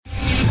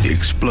The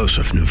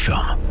explosive new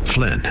film,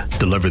 Flynn,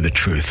 deliver the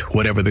truth,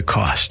 whatever the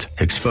cost,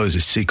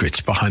 exposes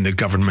secrets behind the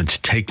government's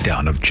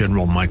takedown of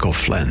General Michael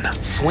Flynn.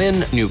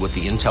 Flynn knew what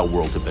the intel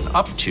world had been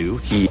up to.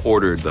 He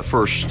ordered the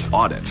first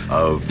audit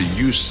of the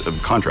use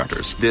of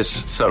contractors.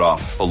 This set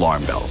off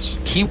alarm bells.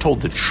 He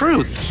told the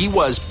truth. He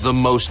was the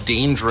most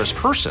dangerous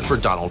person for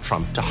Donald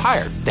Trump to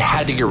hire. They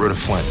had to get rid of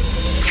Flynn.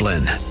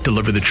 Flynn,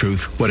 deliver the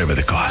truth, whatever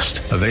the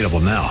cost. Available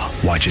now.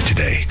 Watch it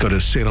today. Go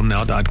to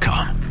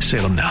salemnow.com.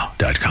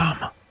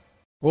 salemnow.com.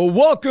 Well,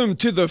 welcome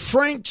to the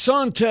Frank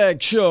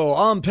Sontag Show.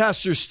 I'm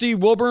Pastor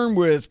Steve Wilburn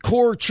with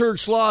Core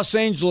Church Los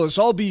Angeles.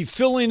 I'll be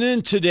filling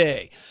in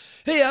today.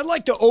 Hey, I'd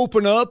like to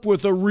open up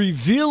with a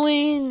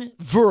revealing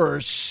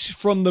verse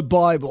from the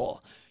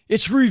Bible.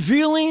 It's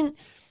revealing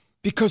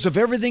because of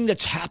everything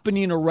that's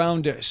happening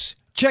around us.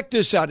 Check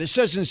this out. It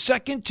says in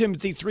 2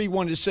 Timothy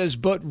 3:1, it says,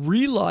 "But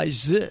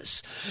realize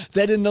this,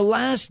 that in the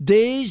last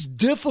days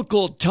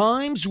difficult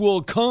times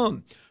will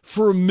come,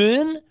 for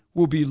men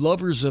will be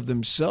lovers of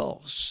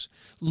themselves,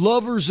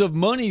 lovers of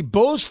money,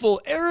 boastful,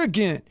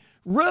 arrogant,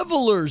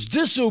 revelers,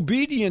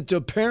 disobedient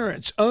to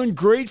parents,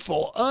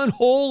 ungrateful,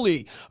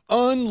 unholy,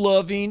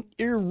 unloving,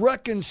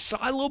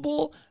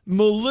 irreconcilable,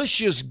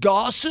 malicious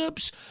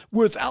gossips,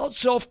 without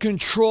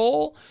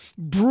self-control,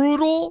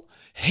 brutal,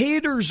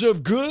 haters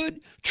of good,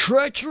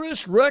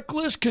 treacherous,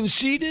 reckless,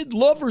 conceited,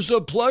 lovers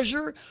of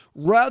pleasure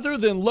rather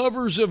than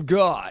lovers of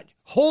God,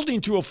 holding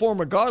to a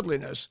form of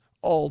godliness,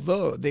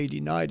 although they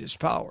denied his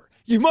power."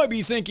 You might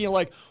be thinking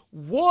like,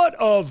 what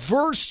a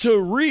verse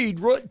to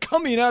read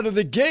coming out of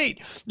the gate.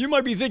 You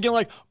might be thinking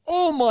like,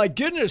 oh my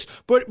goodness,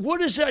 but what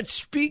does that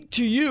speak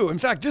to you? In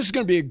fact, this is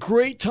going to be a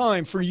great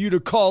time for you to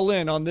call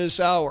in on this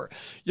hour.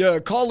 Yeah,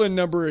 call-in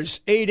number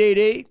is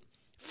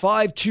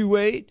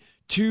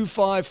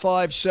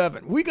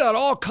 888-528-2557. We got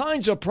all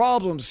kinds of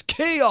problems,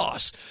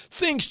 chaos,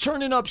 things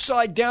turning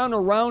upside down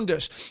around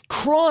us,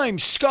 crime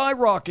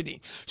skyrocketing.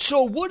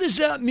 So what does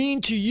that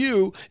mean to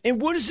you?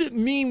 And what does it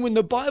mean when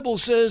the Bible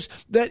says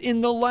that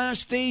in the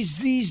last days,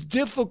 these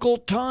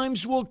difficult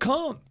times will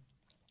come?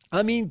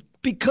 I mean,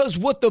 because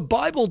what the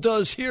Bible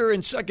does here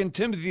in 2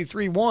 Timothy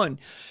 3:1,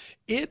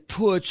 it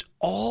puts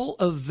all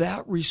of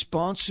that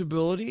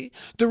responsibility,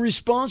 the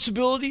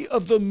responsibility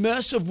of the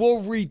mess of where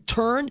we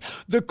turned,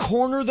 the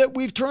corner that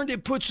we've turned,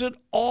 it puts it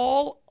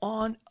all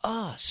on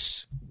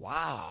us.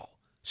 Wow.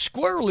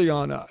 Squarely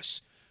on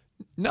us.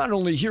 Not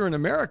only here in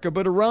America,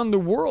 but around the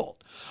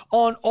world.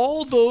 On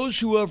all those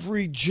who have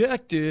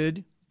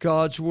rejected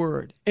God's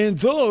word and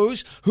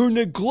those who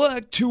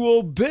neglect to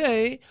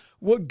obey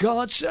what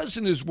God says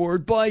in his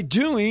word by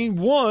doing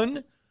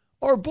one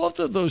or both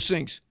of those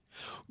things.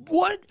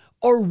 What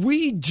are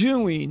we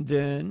doing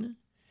then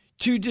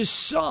to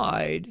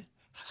decide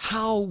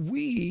how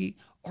we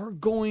are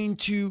going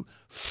to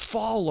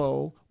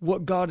follow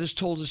what God has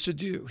told us to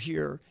do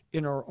here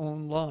in our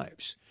own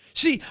lives?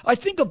 See, I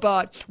think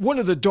about one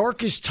of the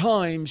darkest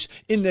times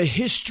in the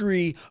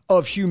history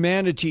of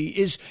humanity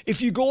is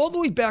if you go all the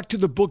way back to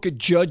the book of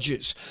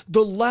Judges,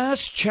 the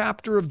last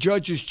chapter of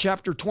Judges,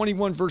 chapter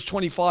 21, verse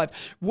 25.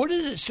 What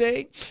does it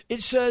say?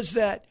 It says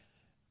that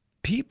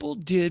people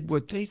did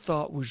what they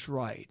thought was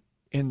right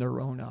in their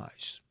own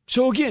eyes.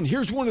 So again,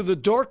 here's one of the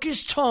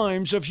darkest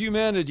times of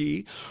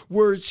humanity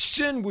where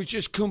sin was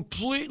just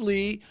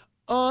completely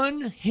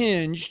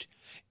unhinged,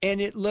 and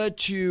it led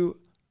to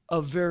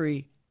a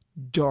very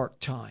dark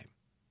time.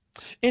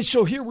 And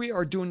so here we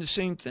are doing the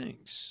same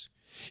things.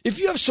 If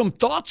you have some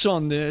thoughts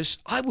on this,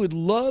 I would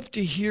love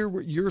to hear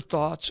what your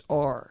thoughts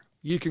are.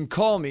 You can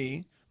call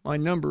me. My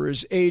number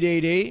is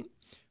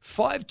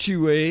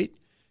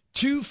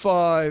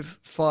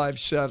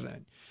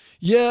 888-528-2557.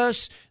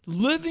 Yes,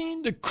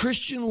 living the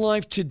Christian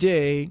life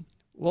today,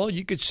 well,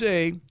 you could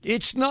say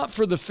it's not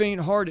for the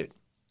faint-hearted.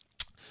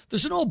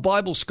 There's an old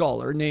Bible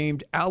scholar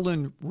named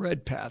Alan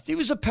Redpath. He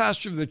was a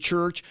pastor of the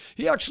church.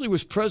 He actually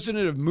was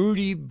president of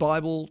Moody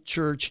Bible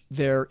Church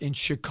there in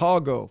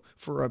Chicago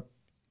for a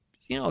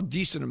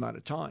decent amount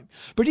of time.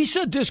 But he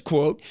said this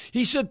quote,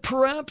 he said,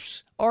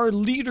 "Perhaps our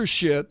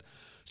leadership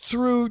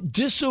through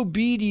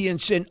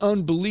disobedience and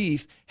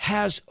unbelief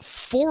has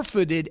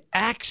forfeited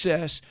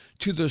access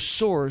to the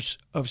source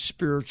of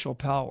spiritual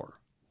power."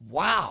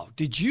 Wow,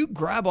 did you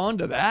grab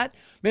onto that?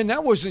 Man,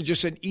 that wasn't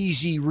just an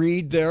easy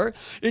read there.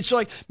 It's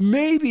like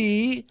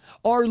maybe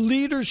our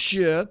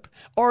leadership,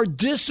 our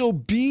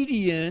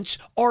disobedience,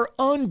 our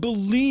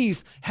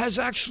unbelief has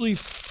actually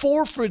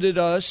forfeited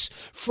us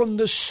from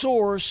the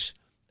source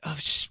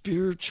of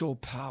spiritual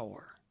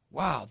power.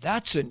 Wow,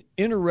 that's an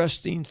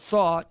interesting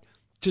thought,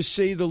 to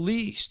say the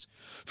least.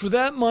 For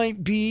that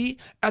might be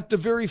at the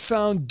very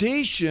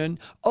foundation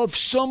of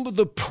some of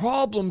the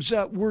problems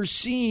that we're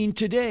seeing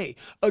today.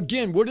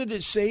 Again, what did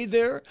it say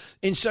there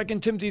in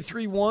 2 Timothy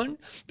 3:1?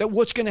 That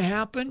what's going to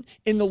happen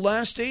in the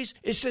last days?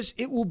 It says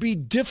it will be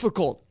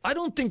difficult. I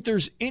don't think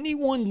there's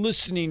anyone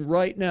listening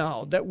right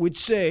now that would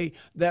say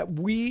that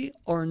we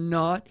are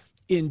not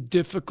in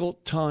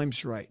difficult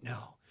times right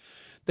now.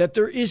 That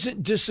there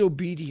isn't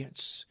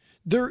disobedience.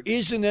 There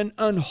isn't an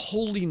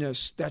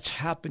unholiness that's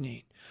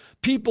happening.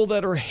 people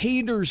that are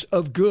haters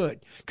of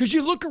good. Because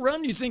you look around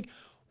and you think,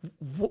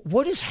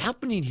 what is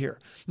happening here?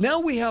 Now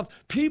we have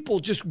people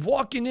just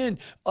walking in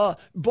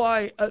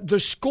by the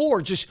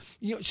score, just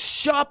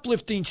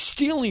shoplifting,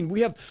 stealing.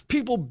 We have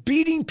people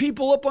beating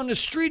people up on the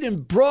street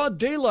in broad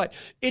daylight.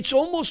 It's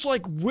almost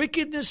like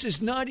wickedness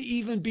is not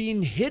even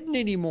being hidden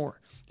anymore.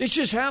 It's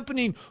just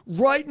happening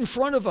right in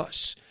front of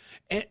us.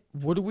 And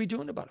what are we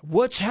doing about it?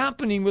 What's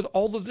happening with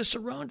all of this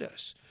around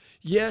us?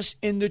 Yes,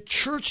 and the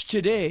church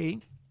today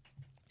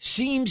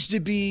seems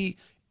to be,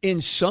 in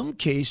some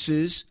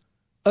cases,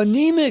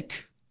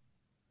 anemic,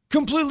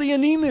 completely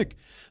anemic,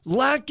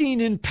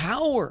 lacking in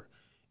power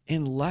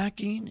and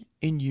lacking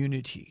in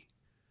unity.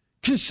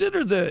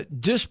 Consider the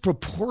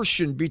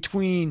disproportion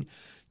between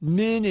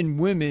men and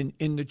women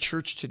in the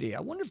church today.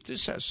 I wonder if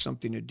this has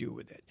something to do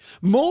with it.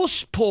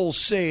 Most polls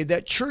say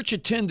that church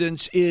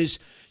attendance is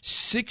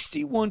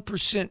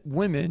 61%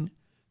 women,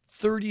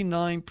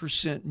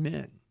 39%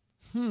 men.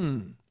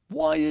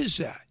 Why is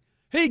that?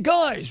 Hey,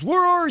 guys,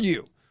 where are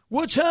you?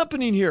 What's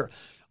happening here?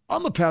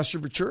 I'm a pastor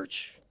of a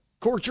church,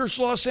 Core Church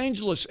Los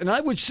Angeles, and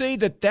I would say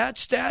that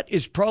stat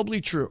is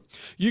probably true.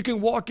 You can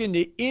walk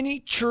into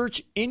any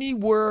church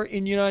anywhere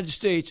in the United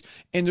States,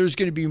 and there's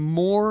going to be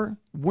more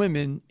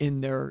women in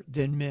there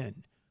than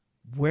men.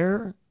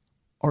 Where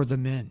are the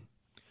men?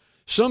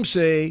 Some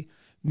say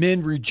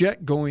men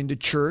reject going to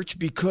church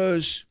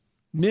because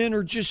men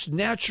are just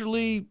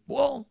naturally,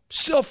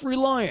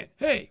 self-reliant.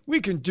 Hey, we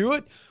can do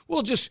it.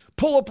 We'll just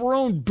pull up our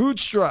own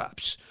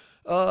bootstraps.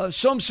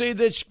 Some say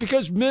that's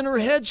because men are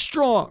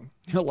headstrong.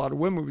 A lot of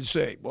women would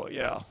say, well,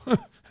 yeah,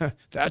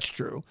 that's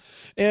true.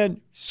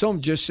 And some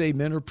just say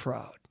men are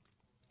proud.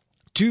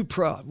 Too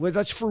proud. Well,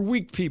 that's for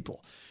weak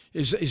people.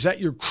 Is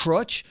that your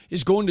crutch?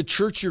 Is going to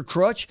church your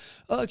crutch?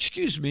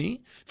 Excuse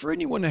me. For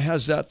anyone that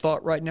has that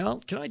thought right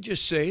now, can I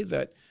just say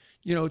that,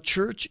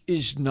 church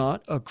is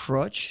not a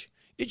crutch.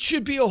 It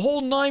should be a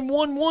whole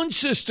 911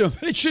 system.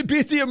 It should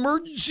be the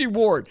emergency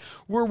ward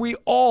where we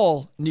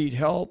all need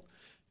help.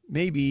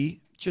 Maybe,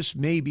 just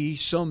maybe,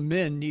 some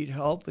men need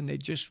help and they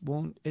just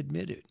won't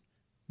admit it.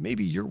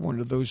 Maybe you're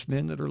one of those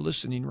men that are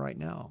listening right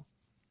now.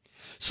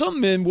 Some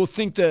men will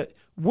think that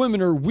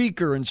women are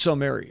weaker in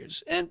some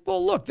areas. And,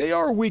 look, they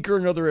are weaker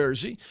in other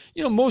areas.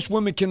 Most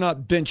women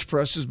cannot bench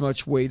press as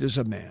much weight as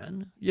a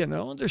man.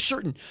 There's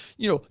certain,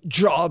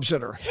 jobs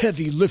that are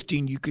heavy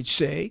lifting, you could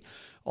say.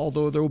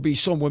 Although there will be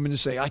some women who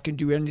say, I can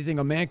do anything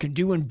a man can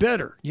do and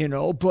better,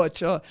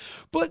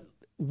 But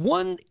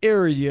one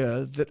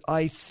area that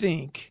I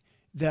think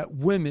that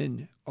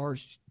women are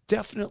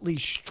definitely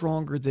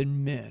stronger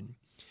than men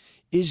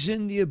is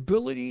in the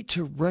ability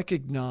to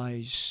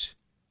recognize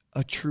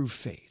a true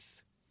faith.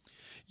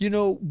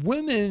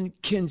 Women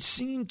can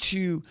seem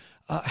to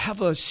have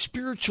a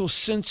spiritual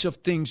sense of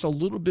things a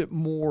little bit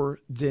more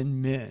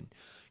than men.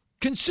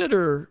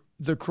 Consider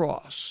the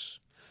cross.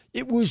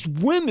 It was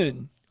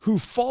women who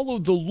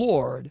followed the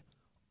Lord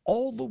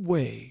all the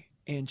way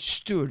and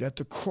stood at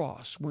the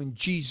cross when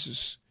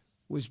Jesus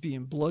was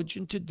being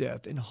bludgeoned to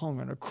death and hung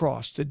on a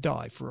cross to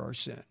die for our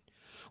sin.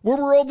 Where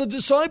were all the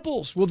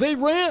disciples? Well, they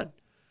ran.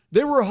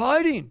 They were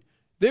hiding.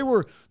 They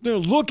were,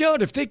 look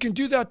out, if they can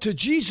do that to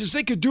Jesus,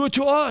 they could do it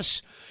to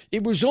us.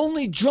 It was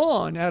only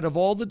John out of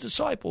all the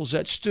disciples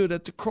that stood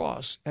at the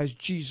cross as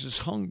Jesus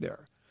hung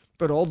there.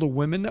 But all the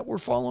women that were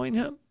following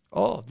him,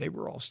 they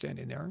were all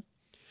standing there.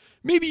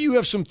 Maybe you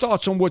have some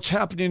thoughts on what's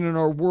happening in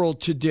our world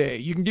today.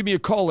 You can give me a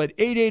call at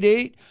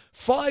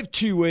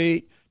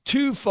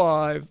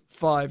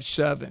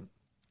 888-528-2557.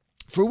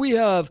 For we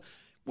have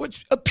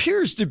what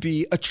appears to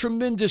be a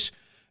tremendous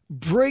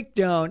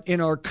breakdown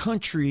in our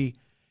country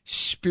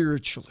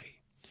spiritually.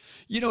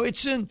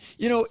 It's in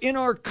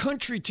our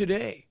country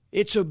today,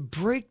 it's a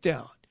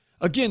breakdown.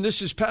 Again,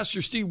 this is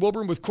Pastor Steve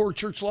Wilburn with Core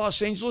Church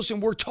Los Angeles,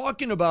 and we're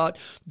talking about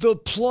the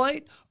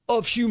plight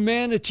of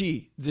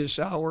humanity this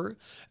hour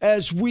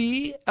as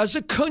we, as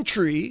a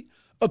country,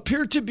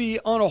 appear to be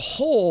on a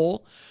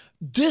whole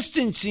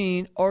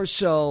distancing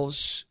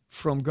ourselves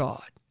from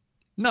God.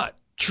 Not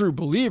true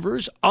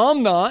believers.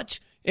 I'm not,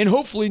 and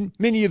hopefully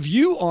many of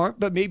you aren't,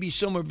 but maybe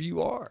some of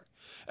you are,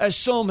 as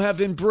some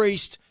have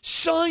embraced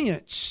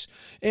science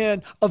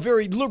and a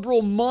very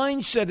liberal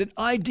mindset and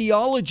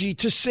ideology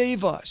to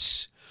save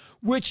us,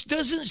 which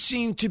doesn't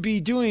seem to be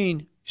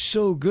doing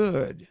so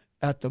good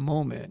at the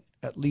moment.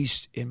 At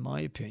least in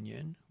my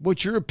opinion.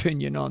 What's your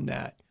opinion on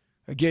that?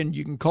 Again,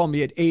 you can call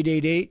me at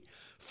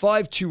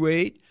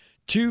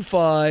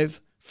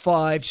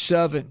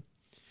 888-528-2557.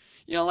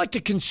 I'd like to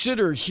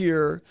consider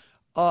here,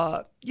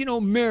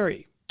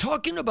 Mary,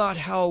 talking about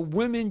how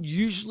women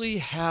usually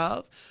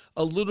have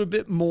a little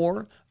bit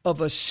more of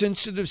a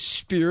sensitive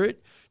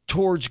spirit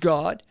towards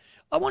God.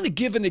 I want to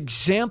give an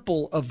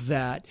example of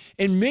that.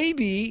 And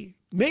maybe,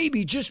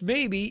 just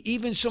maybe,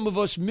 even some of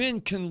us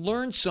men can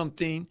learn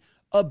something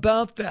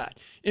about that.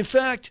 In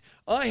fact,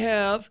 I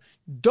have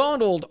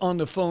Donald on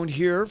the phone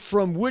here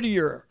from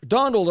Whittier.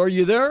 Donald, are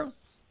you there?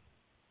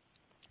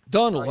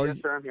 Donald, yes,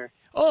 sir, I'm here.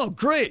 Oh,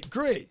 great.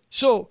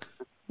 So,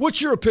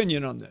 what's your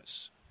opinion on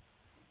this?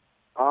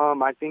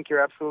 I think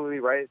you're absolutely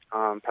right,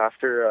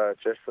 Pastor.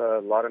 Just a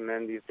lot of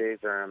men these days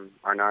are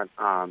not,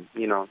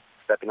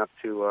 stepping up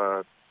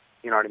to,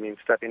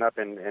 stepping up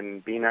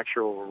and being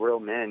actual real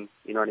men,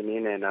 you know what I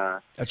mean? And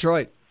that's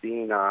right.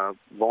 Being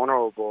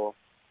vulnerable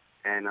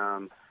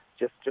and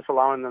just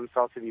allowing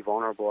themselves to be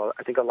vulnerable.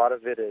 I think a lot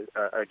of it is,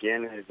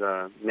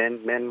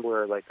 men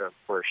were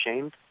were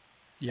ashamed,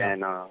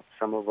 and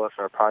some of us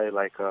are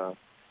probably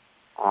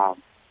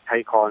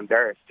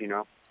embarrassed, you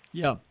know?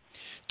 Yeah.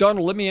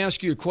 Donald, let me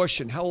ask you a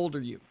question. How old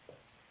are you?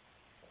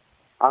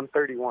 I'm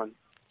 31.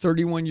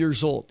 31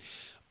 years old.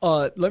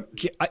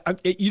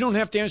 You don't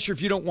have to answer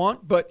if you don't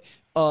want, but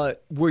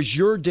was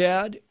your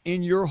dad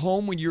in your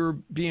home when you were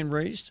being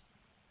raised?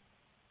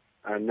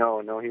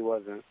 No, he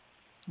wasn't.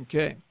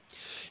 Okay.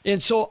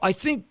 And so I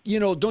think,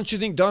 don't you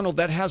think, Donald,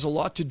 that has a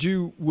lot to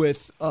do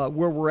with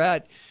where we're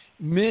at?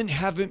 Men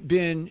haven't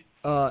been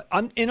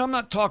I'm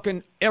not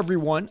talking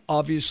everyone,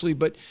 obviously,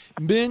 but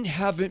men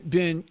haven't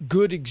been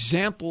good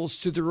examples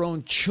to their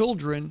own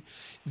children.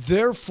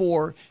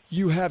 Therefore,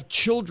 you have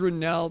children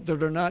now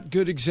that are not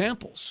good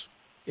examples.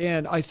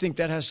 And I think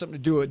that has something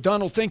to do with it.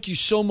 Donald, thank you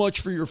so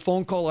much for your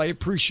phone call. I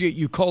appreciate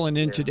you calling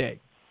in today.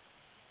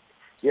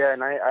 Yeah,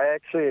 and I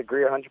actually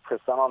agree 100%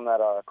 on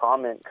that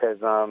comment because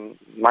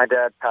my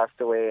dad passed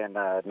away in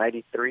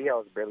 93. I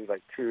was barely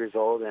 2 years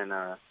old, and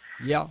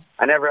yeah,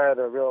 I never had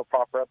a real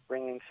proper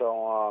upbringing,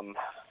 so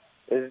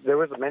there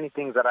was many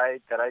things that I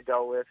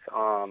dealt with. You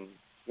know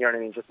what I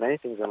mean? Just many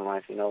things in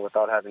life,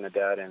 without having a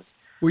dad, and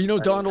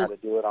Donald, how to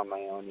do it on my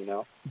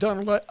own.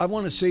 Donald, I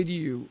want to say to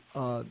you,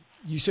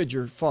 you said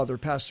your father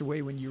passed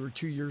away when you were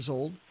 2 years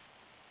old.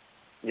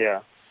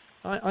 Yeah,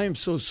 I am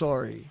so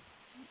sorry,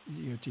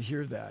 to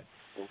hear that.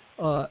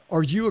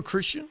 Are you a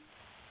Christian?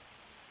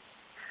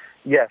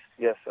 Yes.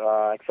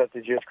 I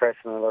accepted Jesus Christ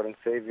as my Lord and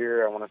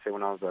Savior, I want to say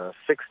when I was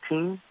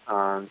 16.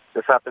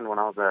 This happened when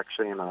I was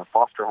actually in a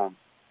foster home.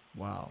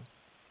 Wow.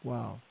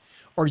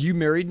 Are you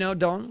married now,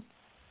 Donald?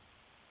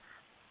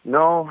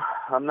 No,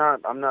 I'm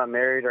not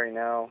married right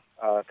now.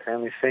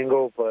 Currently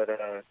single, but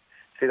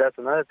see, that's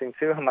another thing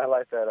too in my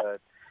life that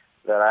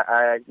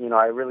I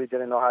really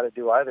didn't know how to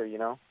do either.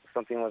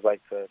 Something was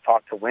to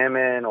talk to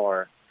women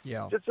or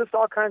just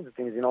all kinds of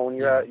things. When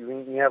you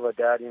have a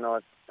dad,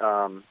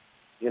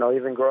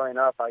 even growing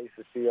up, I used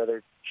to see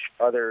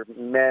other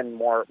men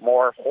more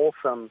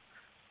wholesome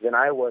than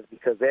I was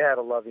because they had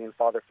a loving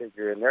father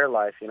figure in their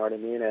life. You know what I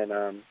mean? And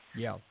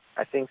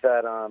I think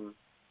that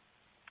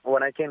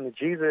when I came to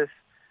Jesus,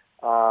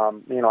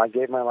 I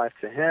gave my life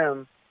to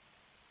Him.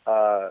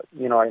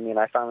 You know what I mean?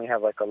 I finally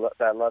have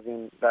that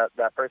loving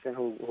that person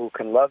who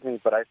can love me,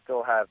 but I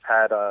still have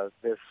had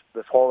this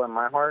hole in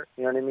my heart.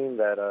 You know what I mean?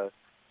 That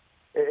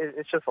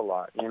it's just a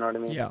lot. You know what I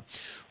mean? Yeah.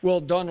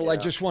 Well, Donald, I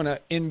just want to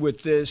end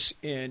with this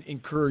and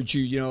encourage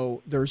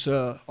you. There's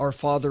our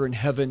Father in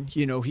heaven.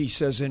 He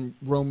says in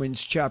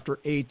Romans chapter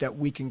 8 that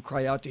we can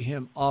cry out to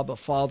Him, Abba,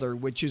 Father,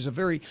 which is a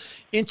very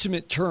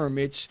intimate term.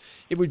 It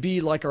would be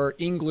like our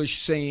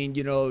English saying,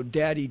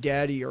 Daddy,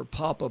 Daddy, or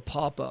Papa,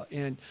 Papa.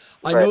 And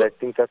I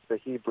think that's the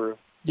Hebrew.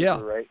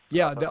 Yeah, right?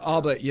 Yeah, the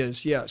Abba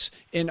is, yes.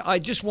 And I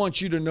just want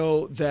you to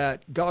know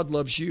that God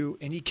loves you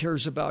and He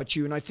cares about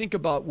you. And I think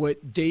about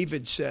what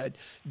David said.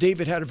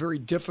 David had a very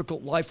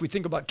difficult life. We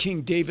think about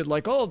King David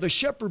the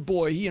shepherd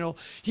boy,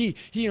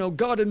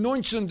 God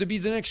anoints him to be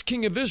the next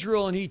king of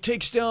Israel, and he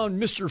takes down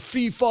Mr.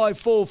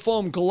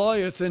 Fee-Fi-Fo-Fum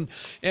Goliath and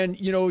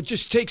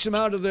just takes him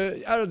out of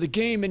the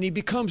game, and he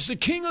becomes the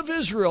king of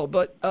Israel.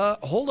 But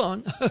hold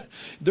on.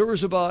 There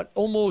was about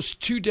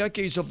almost 2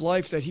 decades of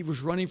life that he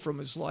was running from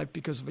his life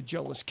because of a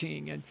jealous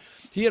king, and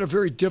he had a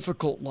very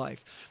difficult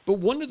life. But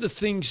one of the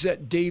things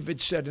that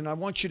David said, and I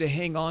want you to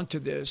hang on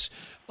to this,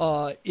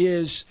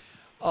 is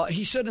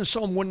he said in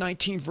Psalm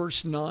 119,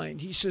 verse 9,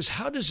 he says,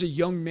 how does a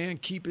young man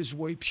keep his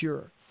way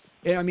pure?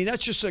 And I mean,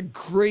 that's just a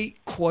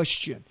great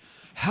question.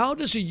 How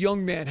does a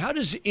young man, how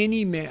does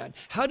any man,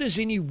 how does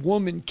any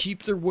woman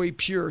keep their way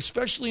pure,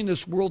 especially in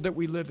this world that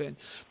we live in?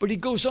 But he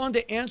goes on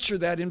to answer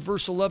that in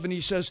verse 11. He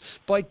says,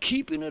 by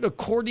keeping it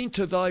according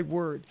to thy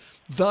word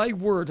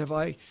have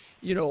I,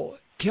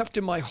 kept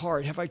in my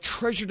heart, have I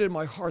treasured in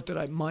my heart that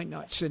I might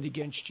not sin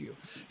against you.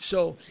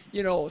 So,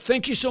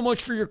 thank you so much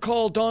for your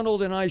call,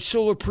 Donald, and I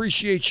so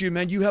appreciate you,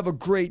 man. You have a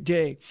great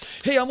day.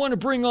 Hey, I want to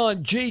bring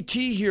on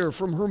JT here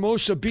from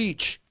Hermosa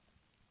Beach.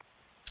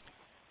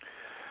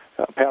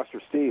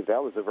 Pastor Steve,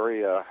 that was a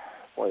very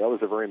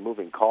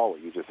moving call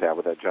that you just had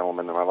with that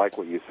gentleman, and I like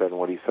what you said and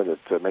what he said.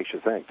 It makes you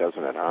think,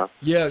 doesn't it, huh?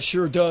 Yeah,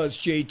 sure does,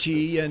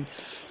 JT. And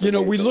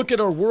we look at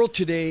our world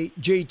today,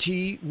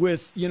 JT,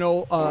 with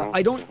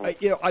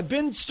I've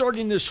been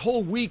starting this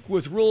whole week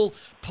with real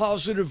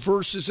positive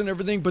verses and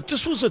everything, but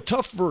this was a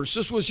tough verse.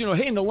 This was,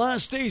 hey, in the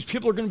last days,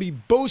 people are going to be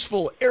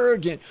boastful,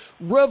 arrogant,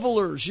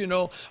 revelers,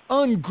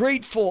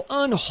 ungrateful,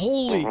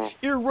 unholy,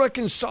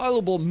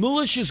 irreconcilable,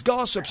 malicious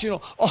gossips,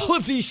 all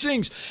of these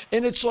things.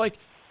 And it's like,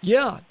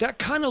 yeah, that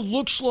kind of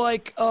looks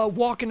like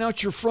walking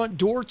out your front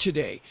door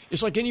today.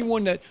 It's like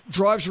anyone that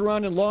drives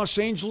around in Los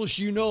Angeles,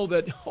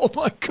 that, oh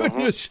my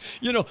goodness,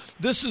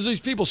 this is these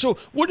people. So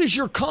what is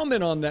your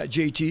comment on that,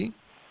 JT?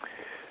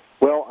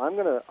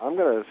 I'm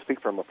gonna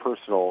speak from a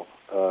personal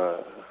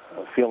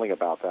feeling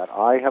about that.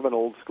 I have an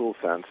old school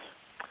sense,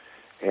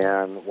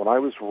 and when I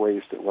was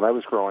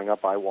growing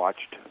up, I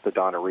watched the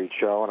Donna Reed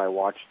show, and I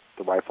watched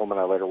The Rifleman.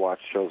 I later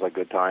watched shows like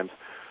Good Times.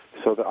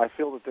 So that I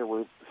feel that there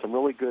were some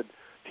really good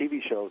TV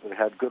shows that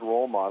had good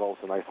role models,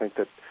 and I think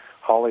that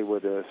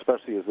Hollywood,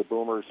 especially as the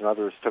boomers and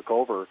others took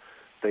over,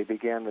 they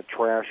began to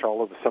trash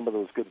some of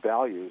those good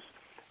values,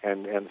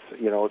 and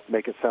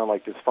make it sound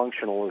like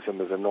dysfunctionalism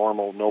is a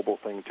normal, noble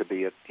thing to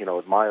be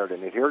admired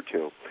and adhered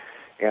to.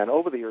 And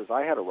over the years,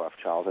 I had a rough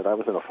childhood. I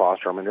was in a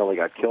foster home and nearly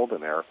got killed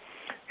in there.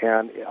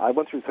 And I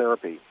went through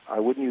therapy. I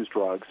wouldn't use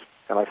drugs,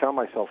 and I found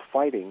myself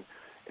fighting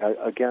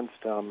against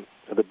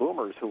the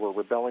boomers who were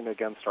rebelling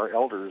against our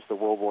elders, the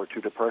World War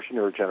II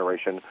Depression-era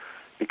generation,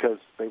 because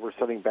they were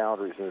setting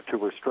boundaries and they're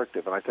too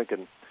restrictive. And I think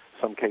in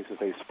some cases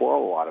they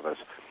spoil a lot of us.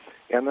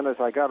 And then as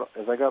I got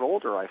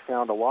older, I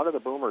found a lot of the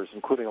boomers,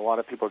 including a lot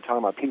of people talking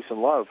about peace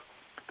and love,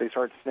 they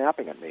started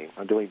snapping at me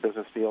on doing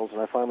business deals.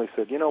 And I finally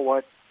said, you know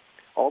what?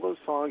 All those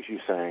songs you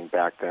sang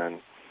back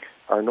then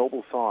are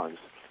noble songs.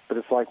 But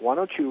it's like, why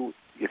don't you,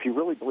 if you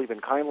really believe in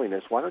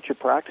kindliness, why don't you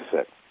practice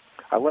it?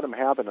 I let them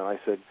have it, and I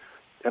said,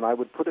 and I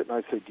would put it, and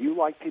I'd say, do you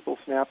like people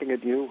snapping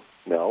at you?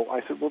 No. I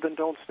said, well, then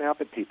don't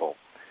snap at people.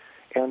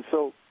 And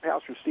so,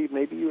 Pastor Steve,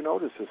 maybe you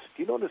notice this.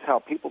 Do you notice how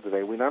people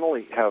today, we not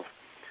only have,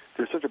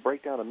 there's such a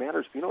breakdown of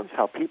manners, but you notice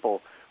how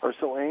people are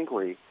so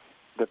angry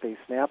that they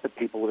snap at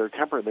people with their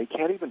temper. They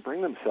can't even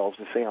bring themselves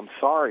to say, I'm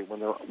sorry, when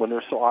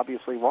they're so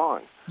obviously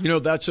wrong. You know,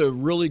 that's a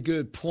really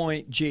good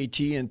point,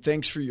 JT, and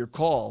thanks for your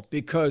call,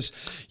 because,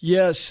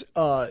 yes,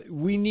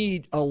 we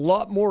need a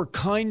lot more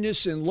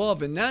kindness and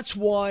love, and that's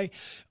why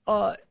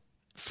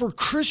for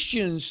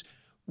Christians,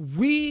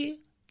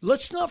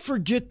 let's not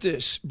forget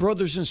this,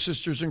 brothers and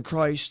sisters in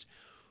Christ,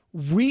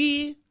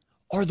 we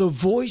are the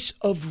voice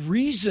of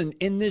reason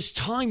in this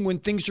time when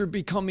things are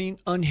becoming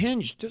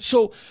unhinged.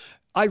 So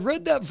I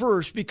read that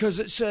verse because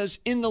it says,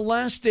 in the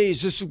last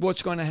days, this is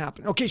what's going to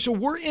happen. Okay, so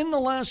we're in the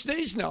last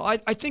days now. I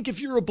think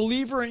if you're a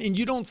believer and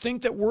you don't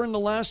think that we're in the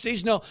last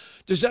days, now,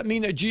 does that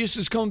mean that Jesus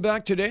is coming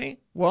back today?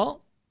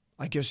 Well,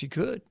 I guess he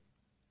could.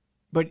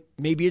 But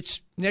maybe it's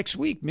next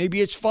week.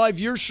 Maybe it's 5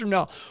 years from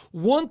now.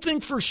 One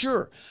thing for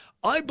sure,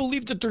 I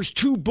believe that there's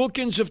two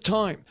bookends of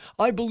time.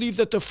 I believe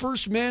that the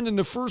first man and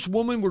the first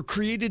woman were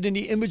created in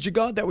the image of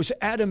God. That was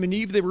Adam and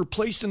Eve. They were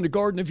placed in the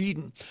Garden of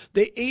Eden.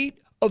 They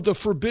ate of the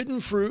forbidden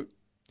fruit.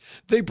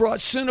 They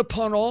brought sin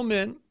upon all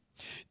men.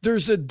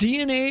 There's a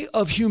DNA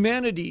of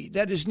humanity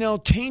that is now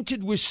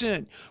tainted with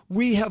sin.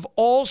 We have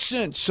all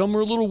sinned. Some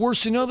are a little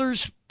worse than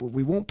others, but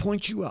we won't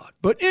point you out.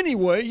 But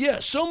anyway,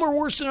 yes, some are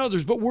worse than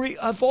others, but we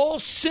have all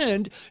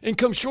sinned and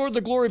come short of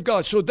the glory of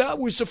God. So that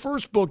was the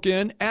first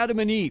bookend, Adam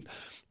and Eve.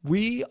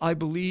 We, I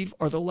believe,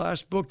 are the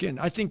last bookend.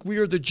 I think we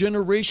are the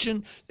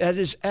generation that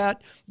is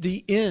at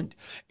the end.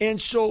 And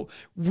so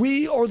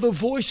we are the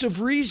voice of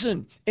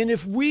reason. And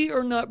if we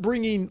are not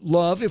bringing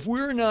love, if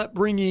we're not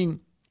bringing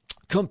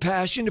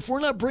compassion, if we're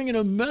not bringing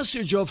a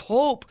message of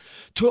hope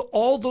to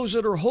all those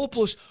that are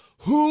hopeless,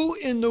 who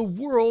in the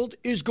world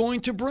is going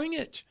to bring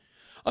it?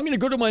 I'm going to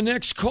go to my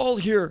next call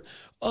here.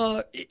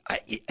 I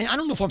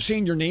don't know if I'm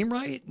saying your name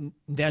right.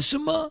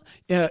 Nesima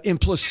in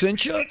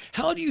Placentia.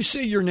 How do you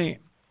say your name?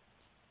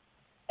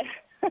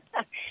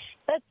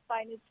 That's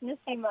fine. It's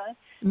Nasima.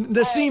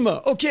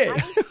 Nasima. Okay.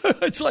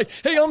 It's like,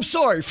 hey, I'm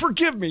sorry.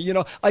 Forgive me. You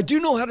know, I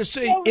do know how to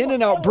say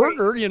In-N-Out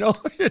Burger. You know,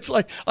 it's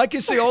like I can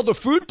say all the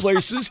food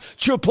places,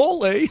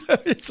 Chipotle.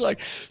 It's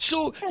like,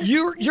 so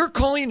you're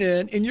calling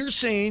in and you're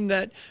saying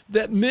that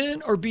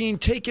men are being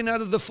taken out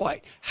of the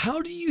fight.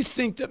 How do you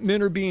think that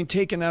men are being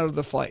taken out of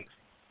the fight?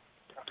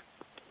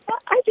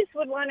 I just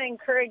would want to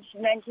encourage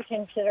men to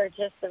consider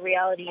just the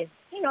reality of,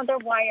 their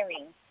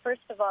wiring.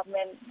 First of all,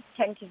 men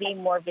tend to be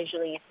more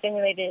visually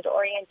stimulated,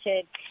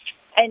 oriented,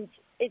 and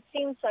it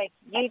seems like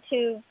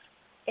YouTube,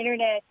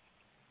 internet,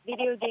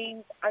 video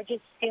games are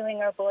just stealing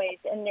our boys,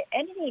 and the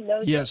enemy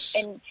knows yes.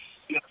 it. And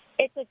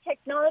it's a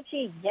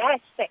technology, yes,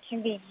 that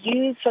can be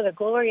used for the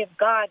glory of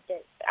God,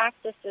 that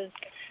accesses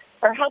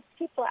or helps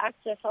people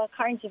access all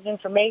kinds of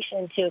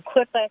information to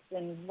equip us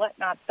and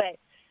whatnot. But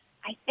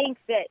I think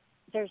that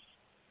there's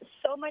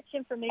so much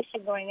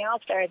information going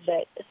out there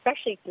that,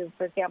 especially through,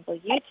 for example,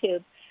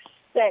 YouTube,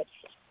 that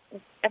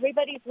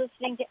everybody's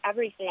listening to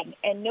everything,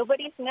 and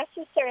nobody's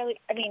necessarily,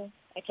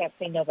 I can't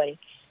say nobody.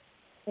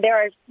 There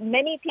are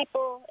many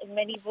people and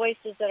many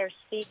voices that are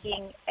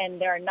speaking,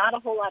 and there are not a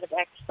whole lot of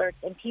experts,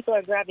 and people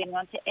are grabbing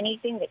onto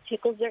anything that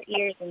tickles their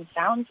ears and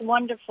sounds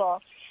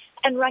wonderful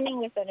and running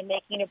with it and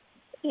making a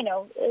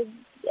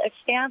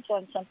stance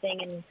on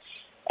something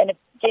and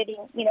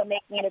getting,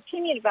 making an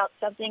opinion about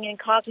something and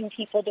causing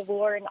people to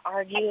war and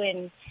argue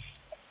and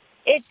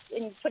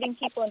putting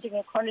people into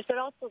the corners, but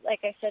also, like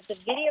I said, the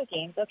video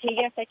games. Okay,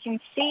 yes, I can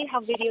see how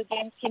video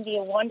games can be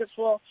a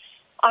wonderful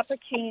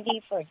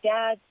opportunity for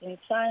dads and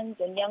sons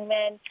and young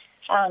men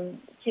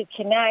to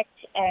connect,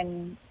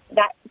 and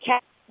that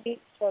can be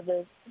for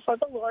the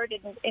Lord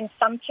in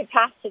some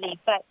capacity.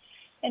 But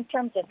in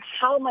terms of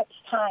how much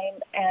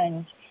time,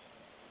 and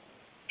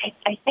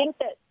I think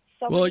that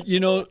so well, many you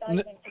know,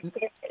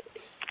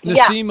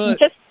 yeah, Nasima,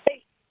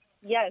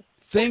 yes.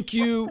 thank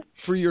you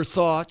for your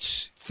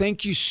thoughts.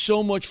 Thank you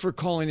so much for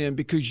calling in,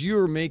 because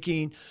you're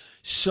making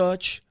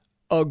such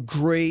a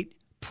great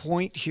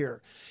point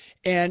here.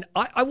 And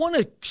I want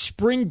to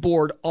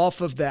springboard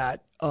off of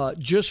that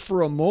just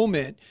for a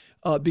moment,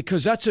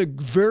 because that's a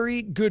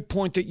very good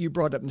point that you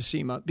brought up,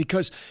 Nasima,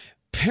 because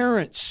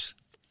parents,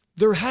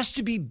 there has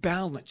to be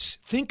balance.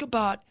 Think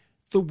about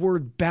the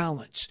word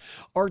balance.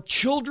 Our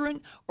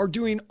children are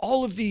doing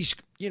all of these,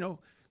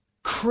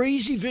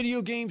 crazy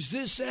video games,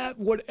 this, that,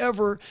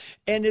 whatever.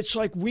 And it's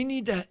like we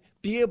need to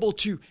be able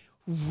to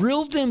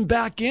reel them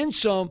back in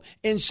some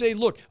and say,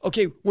 look,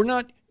 okay, we're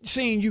not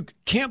saying you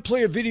can't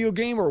play a video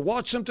game or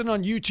watch something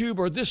on YouTube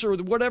or this or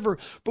whatever,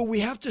 but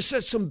we have to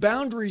set some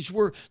boundaries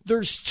where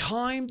there's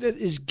time that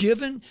is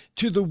given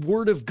to the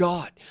Word of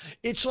God.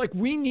 It's like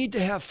we need to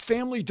have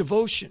family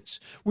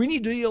devotions. We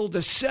need to be able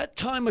to set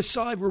time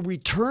aside where we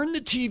turn the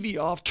TV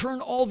off,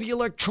 turn all the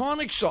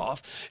electronics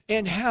off,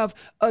 and have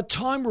a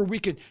time where we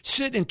can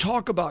sit and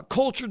talk about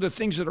culture, the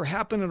things that are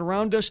happening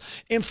around us.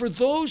 And for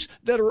those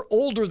that are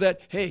older that,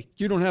 hey,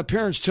 you don't have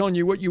parents telling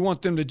you what you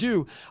want them to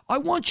do, I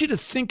want you to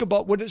think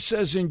about what it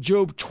says in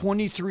Job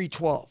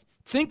 23:12.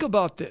 Think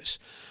about this.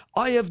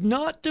 I have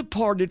not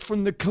departed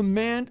from the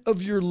command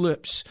of your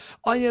lips.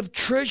 I have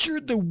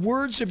treasured the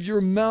words of your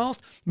mouth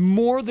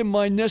more than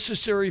my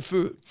necessary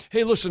food.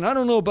 Hey, listen, I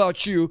don't know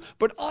about you,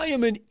 but I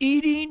am an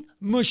eating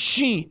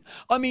machine.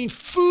 I mean,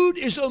 food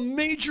is a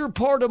major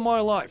part of my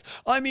life.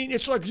 I mean,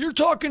 it's like you're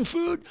talking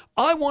food.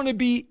 I want to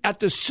be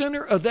at the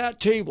center of that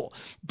table.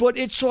 But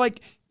it's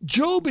like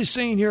Job is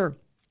saying here,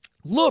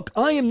 look,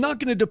 I am not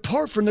going to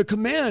depart from the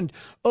command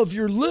of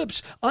your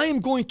lips. I am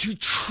going to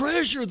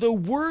treasure the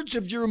words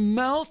of your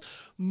mouth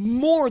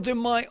more than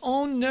my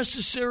own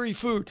necessary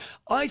food.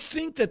 I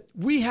think that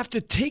we have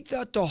to take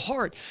that to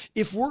heart.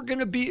 If we're going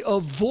to be a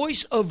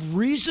voice of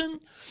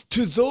reason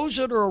to those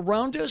that are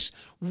around us,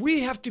 we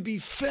have to be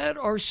fed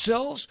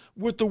ourselves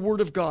with the Word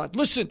of God.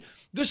 Listen,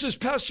 this is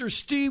Pastor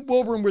Steve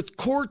Wilburn with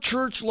Core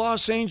Church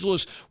Los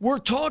Angeles. We're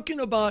talking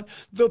about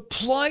the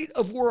plight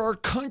of where our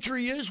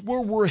country is, where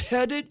we're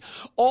headed,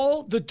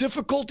 all the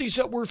difficulties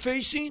that we're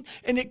facing,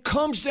 and it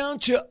comes down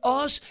to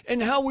us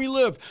and how we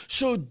live.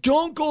 So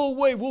don't go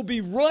away. We'll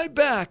be right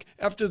back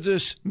after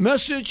this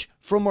message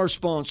from our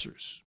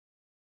sponsors.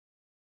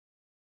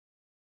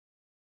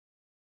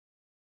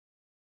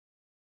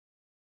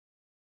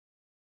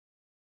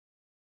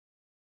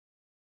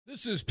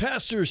 This is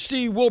Pastor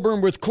Steve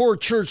Wilburn with Core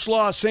Church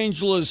Los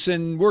Angeles,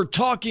 and we're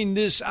talking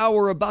this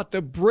hour about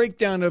the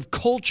breakdown of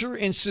culture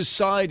and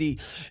society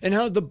and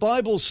how the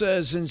Bible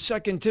says in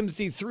 2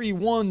 Timothy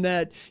 3:1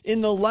 that in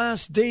the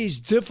last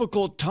days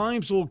difficult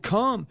times will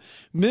come.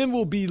 Men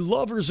will be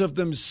lovers of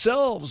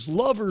themselves,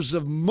 lovers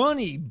of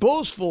money,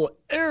 boastful,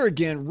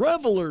 arrogant,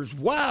 revelers.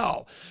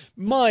 Wow,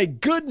 my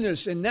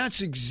goodness. And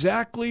that's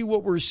exactly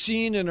what we're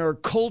seeing in our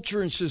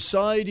culture and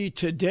society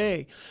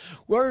today,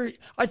 where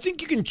I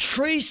think you can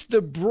trace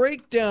the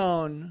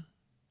breakdown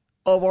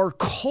of our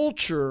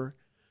culture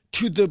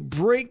to the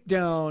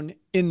breakdown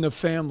in the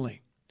family.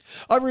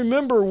 I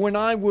remember when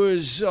I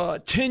was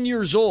 10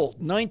 years old,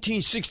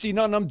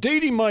 1969. I'm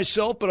dating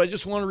myself, but I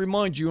just want to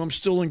remind you I'm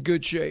still in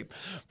good shape.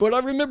 But I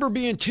remember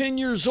being 10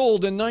 years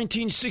old in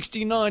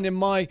 1969, and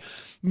my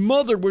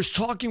mother was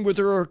talking with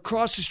her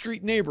across the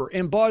street neighbor.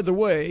 And by the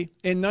way,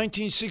 in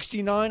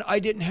 1969, I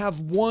didn't have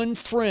one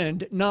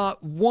friend,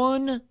 not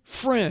one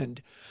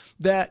friend,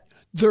 that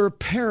their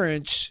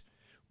parents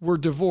were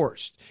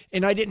divorced.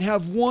 And I didn't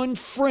have one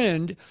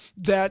friend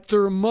that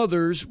their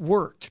mothers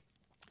worked.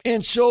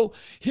 And so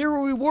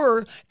here we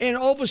were, and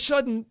all of a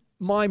sudden,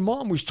 my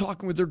mom was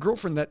talking with her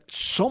girlfriend that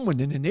someone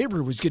in the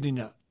neighborhood was getting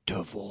a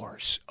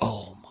divorce.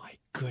 Oh, my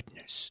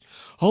goodness.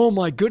 Oh,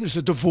 my goodness,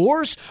 a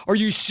divorce? Are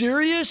you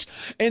serious?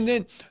 And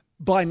then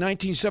by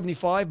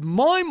 1975,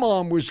 my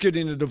mom was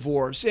getting a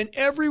divorce, and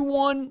every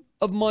one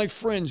of my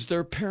friends,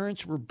 their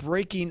parents were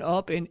breaking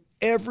up, and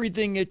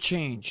everything had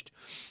changed.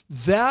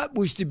 That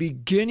was the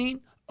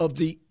beginning of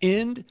the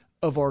end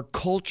of our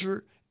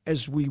culture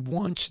as we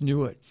once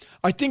knew it.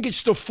 I think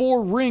it's the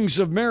 4 rings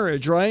of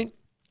marriage, right?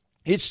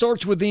 It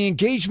starts with the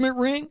engagement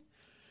ring.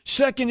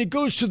 Second, it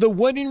goes to the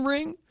wedding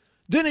ring.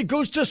 Then it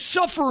goes to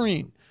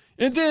suffering.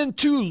 And then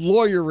to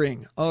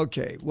lawyering.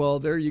 Okay, well,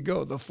 there you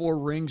go, the 4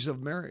 rings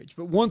of marriage.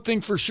 But one thing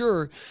for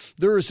sure,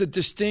 there is a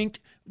distinct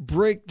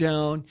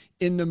breakdown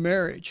in the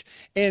marriage.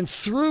 And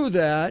through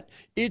that,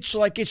 it's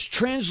like it's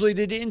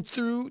translated in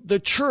through the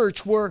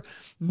church, where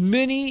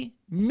many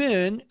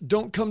men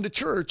don't come to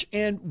church,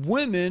 and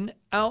women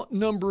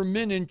outnumber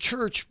men in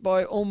church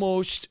by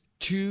almost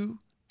 2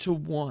 to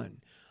 1.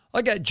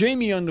 I got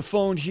Jamie on the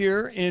phone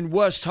here in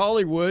West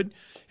Hollywood.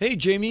 Hey,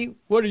 Jamie,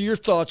 what are your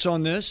thoughts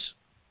on this?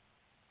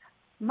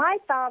 My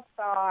thoughts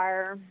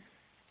are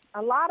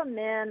a lot of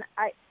men,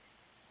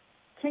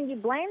 can you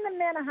blame the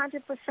men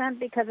 100%?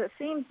 Because it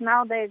seems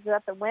nowadays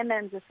that the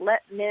women just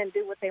let men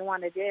do what they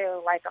want to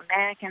do. Like a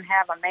man can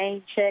have a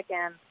main chick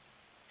and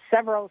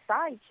several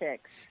side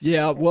chicks.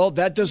 Yeah, well,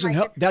 that doesn't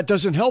help. That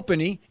doesn't help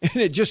any.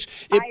 And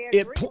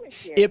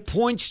it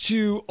points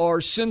to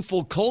our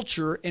sinful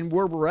culture and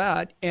where we're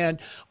at. And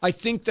I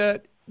think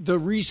that the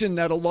reason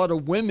that a lot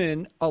of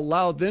women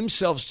allow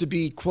themselves to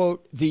be,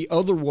 quote, the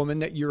other woman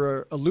that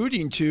you're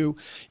alluding to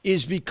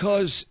is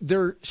because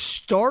they're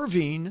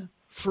starving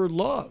for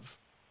love.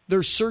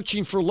 They're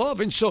searching for love.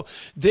 And so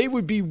they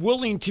would be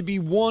willing to be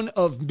one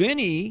of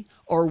many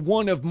or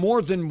one of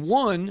more than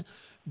one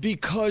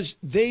because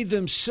they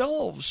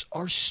themselves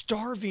are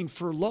starving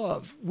for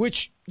love,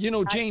 which,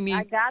 Jamie.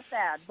 I got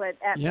that. But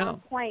at one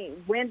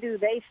point, when do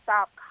they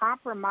stop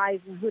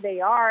compromising who they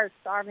are,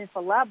 starving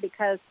for love?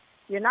 Because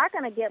you're not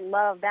going to get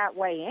love that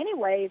way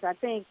anyways. I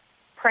think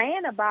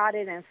praying about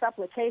it and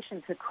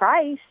supplication to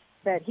Christ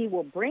that he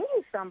will bring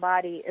you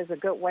somebody is a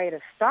good way to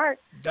start.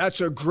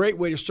 That's a great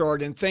way to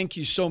start, and thank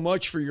you so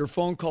much for your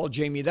phone call,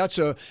 Jamie. That's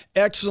an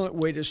excellent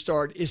way to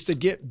start, is to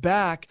get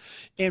back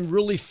and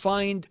really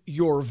find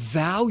your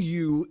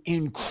value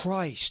in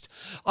Christ.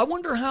 I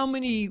wonder how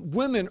many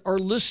women are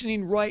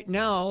listening right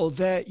now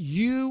that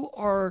you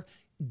are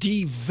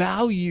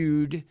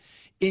devalued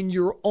in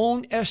your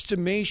own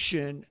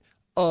estimation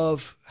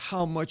of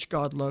how much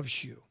God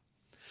loves you.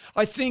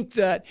 I think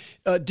that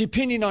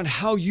depending on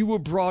how you were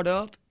brought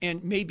up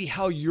and maybe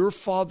how your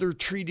father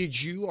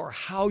treated you or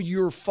how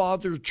your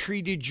father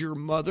treated your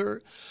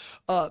mother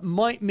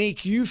might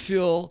make you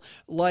feel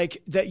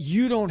like that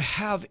you don't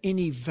have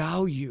any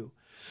value.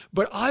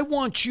 But I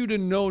want you to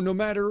know, no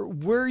matter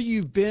where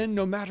you've been,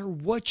 no matter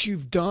what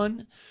you've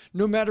done,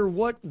 no matter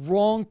what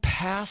wrong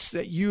paths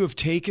that you have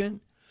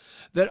taken,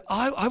 that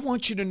I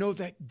want you to know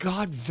that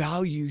God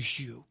values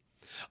you.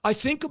 I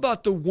think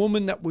about the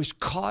woman that was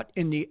caught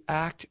in the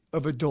act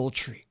of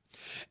adultery.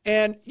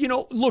 And,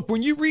 look,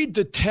 when you read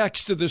the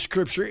text of the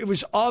scripture, it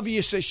was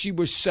obvious that she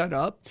was set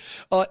up.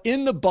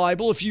 In the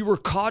Bible, if you were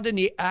caught in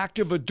the act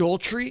of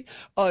adultery,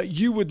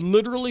 you would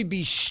literally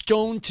be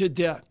stoned to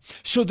death.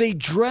 So they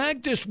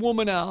dragged this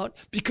woman out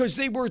because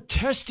they were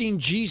testing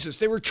Jesus.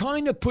 They were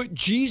trying to put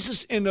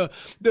Jesus in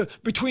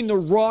between the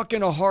rock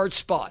and a hard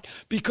spot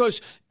because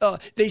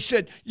they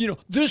said,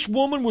 this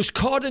woman was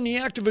caught in the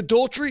act of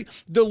adultery.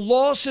 The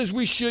law says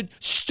we should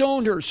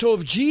stone her. So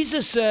if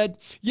Jesus said,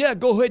 yeah,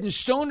 go ahead and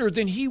stone her,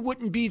 then he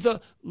wouldn't be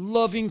the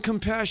loving,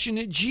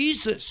 compassionate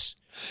Jesus.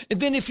 And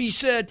then if he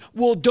said,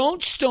 well,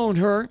 don't stone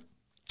her,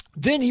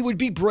 then he would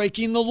be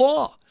breaking the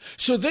law.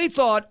 So they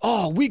thought,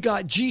 we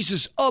got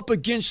Jesus up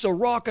against a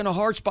rock and a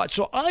hard spot.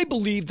 So I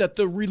believe that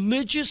the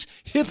religious,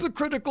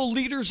 hypocritical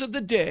leaders of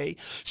the day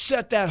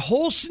set that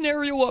whole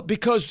scenario up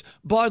because,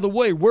 by the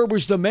way, where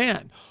was the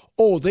man?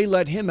 Oh, they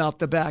let him out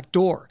the back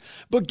door.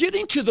 But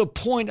getting to the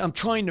point I'm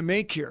trying to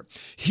make here,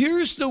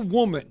 here's the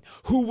woman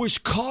who was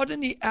caught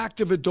in the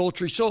act of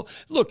adultery. So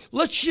look,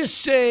 let's just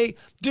say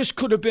this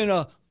could have been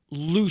a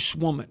loose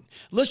woman.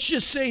 Let's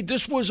just say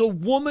this was a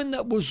woman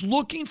that was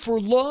looking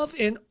for love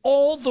in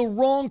all the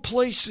wrong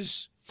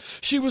places.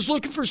 She was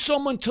looking for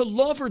someone to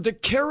love her, to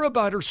care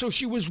about her, so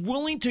she was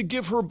willing to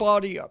give her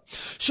body up.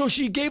 So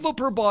she gave up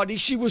her body.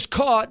 She was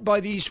caught by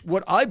these,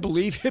 what I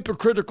believe,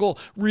 hypocritical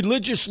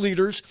religious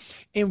leaders.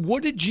 And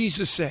what did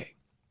Jesus say?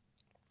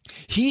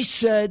 He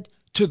said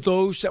to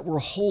those that were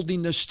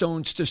holding the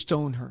stones to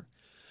stone her,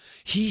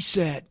 he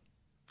said,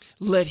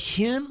 let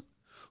him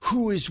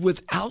who is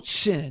without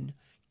sin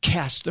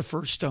cast the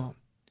first stone.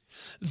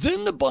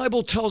 Then the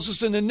Bible tells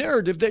us in the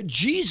narrative that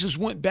Jesus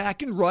went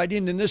back and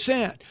writing in the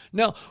sand.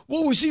 Now,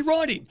 what was he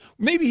writing?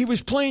 Maybe he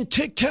was playing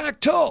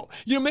tic-tac-toe.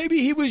 Maybe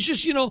he was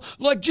just,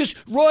 just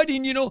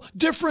writing,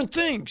 different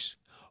things.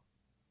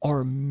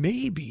 Or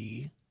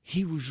maybe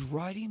he was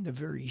writing the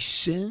very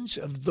sins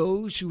of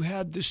those who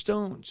had the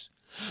stones.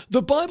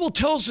 The Bible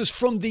tells us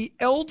from the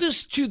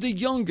eldest to the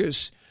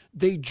youngest,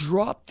 they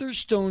dropped their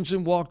stones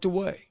and walked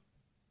away.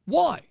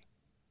 Why?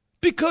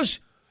 Because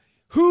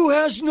who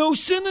has no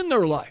sin in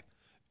their life?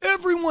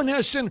 Everyone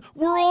has sin.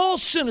 We're all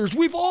sinners.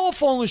 We've all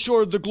fallen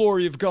short of the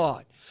glory of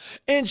God.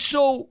 And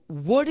so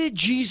what did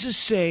Jesus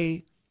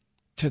say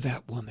to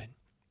that woman?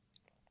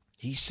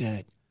 He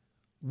said,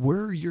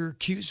 where are your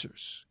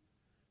accusers?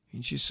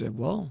 And she said,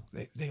 well,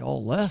 they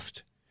all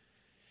left.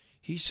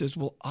 He says,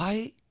 well,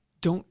 I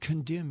don't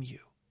condemn you.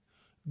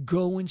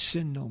 Go and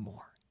sin no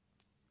more.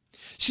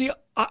 See,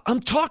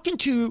 I'm talking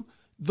to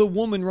the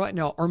woman right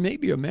now, or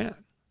maybe a man.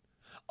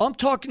 I'm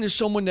talking to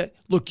someone that,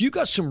 look, you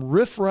got some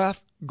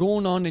riffraff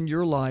going on in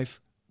your life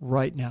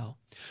right now.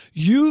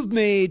 You've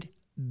made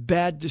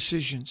bad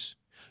decisions.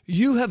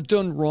 You have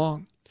done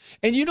wrong.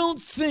 And you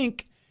don't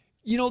think,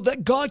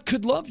 that God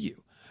could love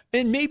you.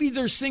 And maybe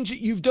there's things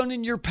that you've done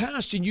in your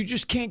past and you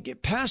just can't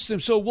get past them.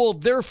 So,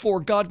 therefore,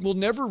 God will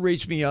never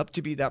raise me up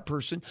to be that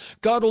person.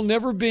 God will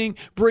never bring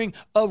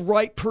a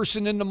right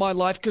person into my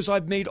life because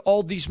I've made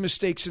all these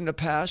mistakes in the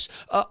past.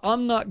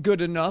 I'm not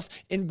good enough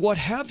and what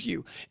have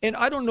you. And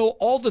I don't know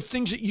all the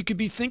things that you could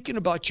be thinking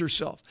about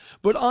yourself.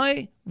 But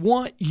I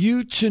want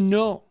you to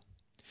know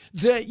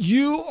that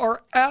you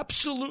are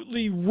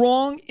absolutely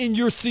wrong in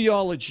your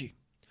theology.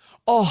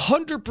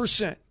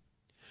 100%.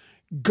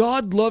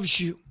 God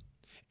loves you.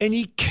 and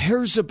he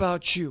cares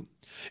about you.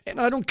 And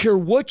I don't care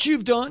what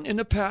you've done in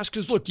the past,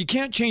 because look, you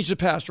can't change the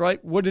past,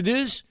 right? What it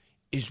is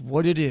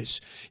what it is.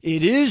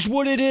 It is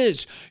what it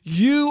is.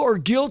 You are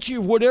guilty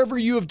of whatever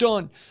you have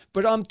done.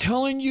 But I'm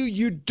telling you,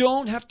 you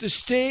don't have to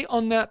stay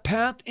on that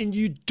path, and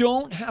you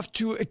don't have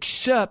to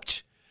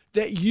accept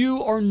that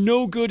you are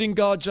no good in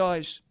God's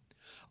eyes.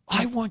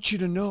 I want you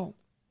to know,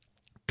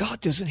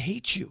 God doesn't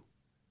hate you.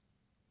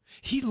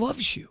 He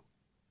loves you.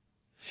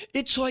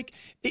 It's like,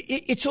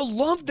 it's a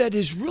love that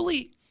is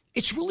really,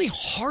 it's really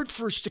hard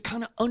for us to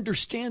kind of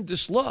understand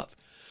this love.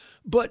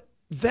 But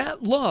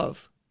that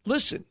love,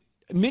 listen,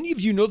 many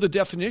of you know the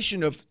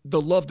definition of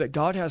the love that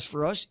God has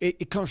for us.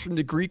 It comes from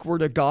the Greek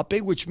word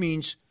agape, which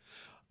means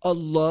a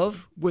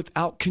love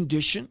without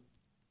condition.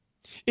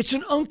 It's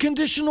an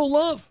unconditional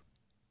love.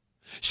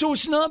 So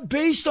it's not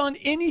based on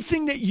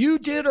anything that you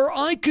did or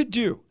I could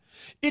do.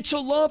 It's a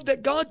love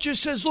that God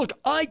just says, look,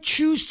 I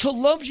choose to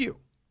love you.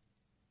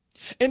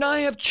 And I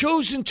have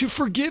chosen to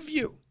forgive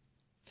you.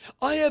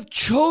 I have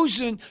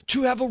chosen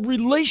to have a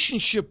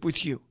relationship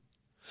with you.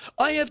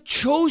 I have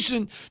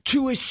chosen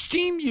to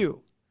esteem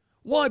you.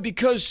 Why?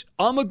 Because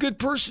I'm a good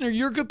person or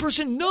you're a good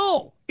person?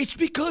 No, it's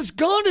because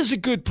God is a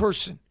good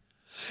person.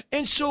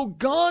 And so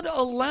God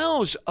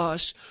allows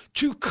us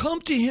to come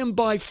to him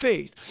by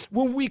faith.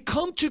 When we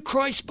come to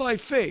Christ by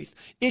faith,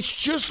 it's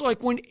just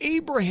like when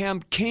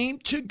Abraham came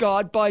to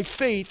God by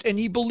faith and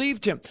he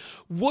believed him.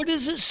 What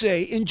does it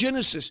say in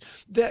Genesis?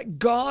 That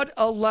God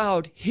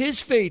allowed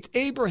his faith,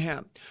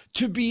 Abraham,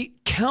 to be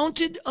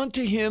counted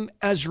unto him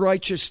as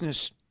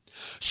righteousness.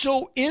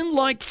 So in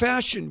like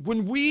fashion,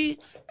 when we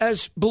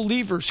as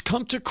believers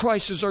come to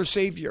Christ as our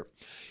Savior,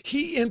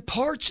 he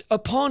imparts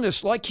upon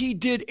us, like he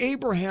did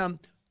Abraham,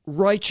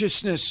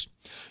 righteousness.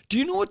 Do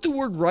you know what the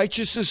word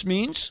righteousness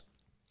means?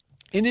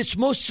 In its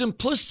most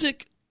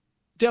simplistic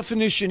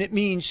definition, it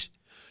means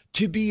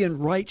to be in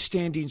right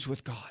standings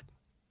with God.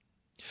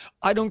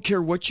 I don't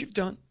care what you've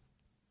done.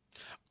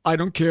 I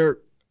don't care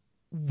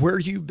where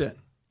you've been.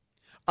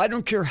 I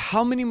don't care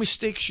how many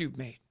mistakes you've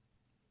made.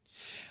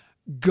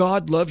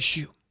 God loves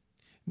you.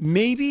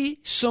 Maybe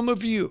some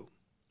of you,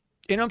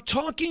 and I'm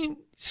talking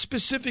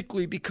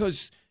specifically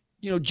because,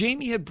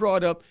 Jamie had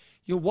brought up,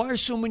 why are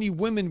so many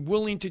women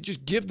willing to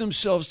just give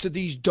themselves to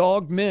these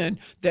dog men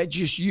that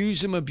just use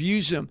them,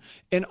 abuse them?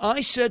 And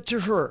I said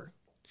to her,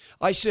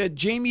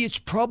 Jamie, it's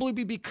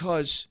probably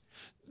because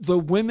the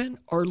women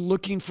are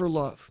looking for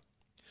love.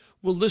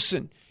 Well,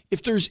 listen,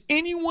 if there's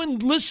anyone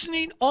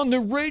listening on the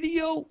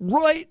radio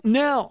right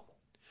now,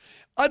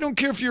 I don't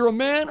care if you're a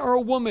man or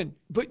a woman,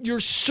 but you're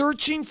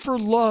searching for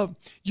love.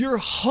 You're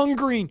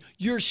hungering.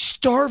 You're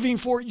starving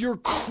for it. You're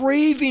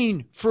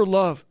craving for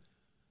love.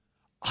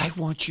 I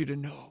want you to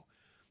know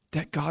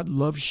that God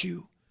loves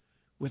you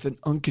with an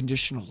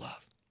unconditional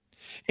love.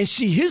 And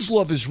see, his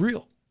love is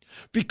real.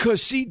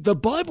 Because, see, the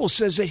Bible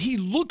says that he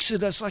looks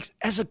at us like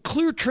as a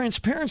clear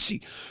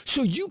transparency.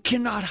 So you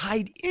cannot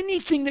hide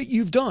anything that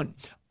you've done.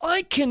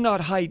 I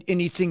cannot hide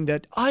anything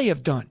that I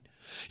have done.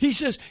 He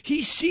says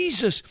he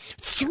sees us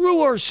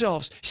through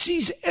ourselves,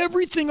 sees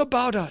everything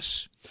about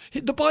us.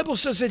 The Bible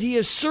says that he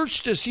has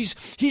searched us.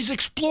 He's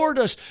explored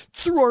us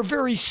through our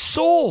very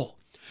soul.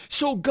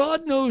 So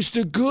God knows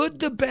the good,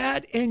 the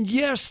bad, and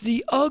yes,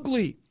 the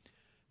ugly.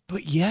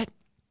 But yet,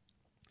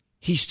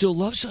 he still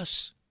loves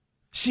us.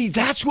 See,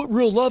 that's what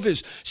real love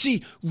is.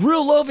 See,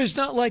 real love is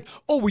not like,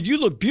 oh, well, you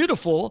look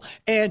beautiful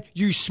and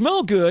you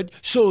smell good,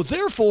 so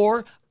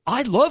therefore,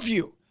 I love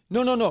you.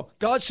 No.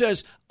 God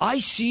says, I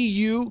see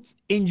you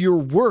in your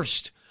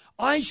worst.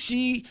 I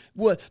see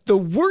what the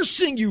worst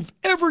thing you've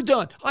ever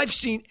done. I've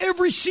seen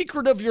every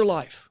secret of your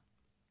life.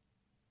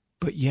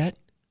 But yet,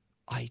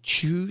 I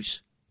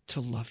choose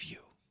to love you.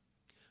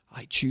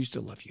 I choose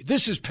to love you.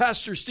 This is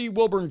Pastor Steve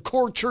Wilburn,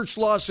 Core Church,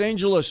 Los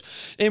Angeles,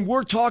 and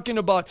we're talking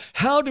about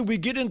how do we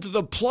get into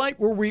the plight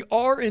where we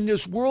are in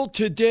this world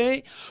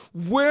today?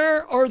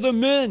 Where are the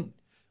men?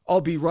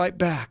 I'll be right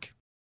back.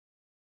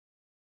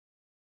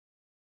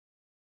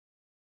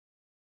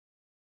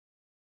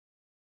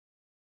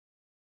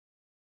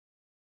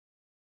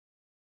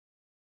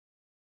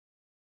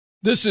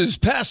 This is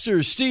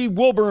Pastor Steve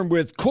Wilburn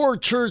with Core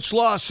Church,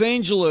 Los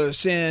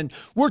Angeles, and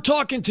we're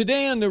talking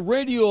today on the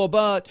radio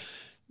about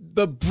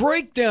the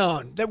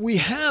breakdown that we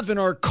have in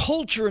our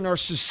culture and our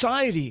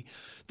society.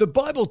 The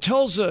Bible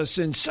tells us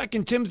in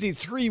 2 Timothy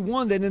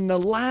 3:1 that in the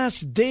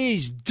last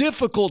days,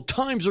 difficult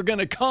times are going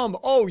to come.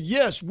 Oh,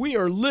 yes, we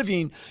are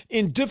living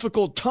in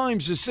difficult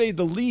times, to say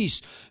the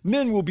least.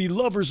 Men will be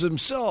lovers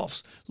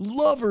themselves,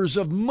 lovers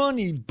of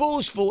money,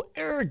 boastful,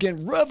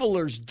 arrogant,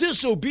 revelers,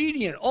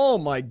 disobedient. Oh,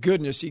 my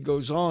goodness, he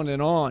goes on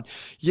and on.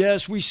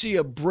 Yes, we see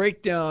a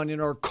breakdown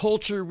in our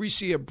culture. We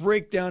see a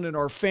breakdown in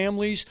our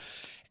families.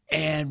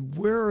 And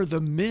where are the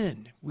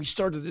men? We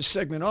started this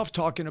segment off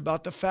talking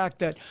about the fact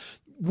that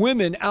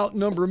women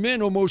outnumber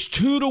men almost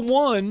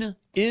 2-1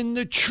 in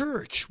the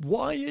church.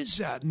 Why is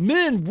that?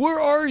 Men, where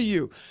are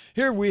you?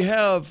 Here we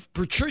have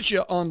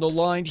Patricia on the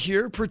line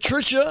here.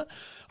 Patricia,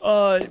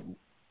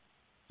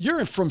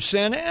 you're from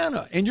Santa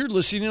Ana, and you're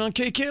listening on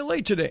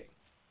KKLA today.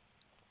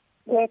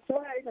 That's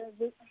right.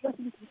 I've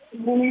been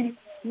many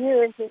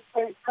years of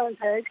great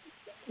contact,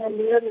 and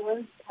the other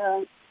one,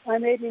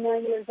 I'm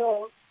 89 years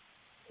old.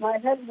 My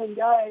husband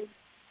died.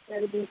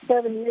 It'll be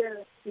 7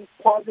 years,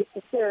 August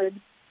the 3rd.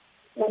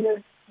 And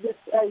there's just,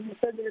 you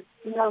said there's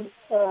no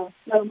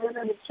men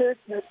in the church,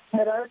 but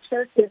at our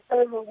church there's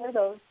several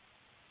widows.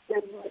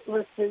 And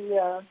with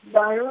the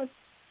virus,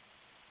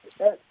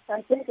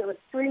 I think it was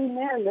 3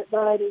 men that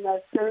died in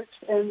our church,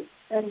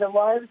 and the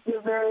wives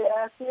were very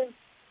active.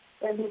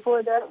 And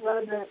before that, one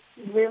of the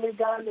really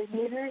godly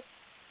leaders,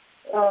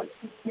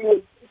 he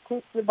would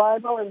teach the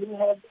Bible, and he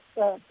had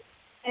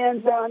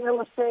hands-on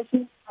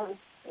illustrations,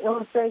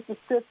 illustrative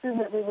scriptures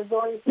that we were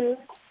going through.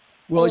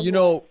 Well, you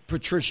know,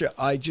 Patricia,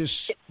 I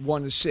just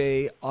want to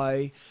say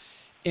I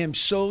am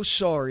so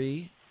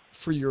sorry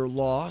for your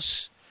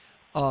loss.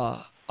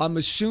 I'm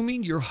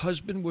assuming your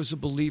husband was a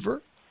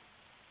believer?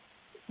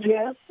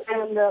 Yes,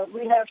 and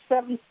we have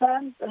 7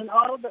 sons, and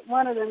all but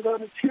one of them go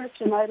to church,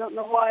 and I don't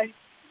know why.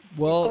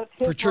 Well,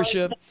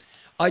 Patricia,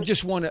 I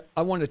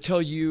want to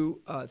tell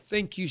you,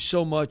 thank you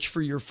so much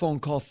for your phone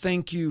call.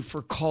 Thank you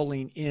for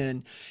calling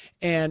in.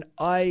 And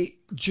I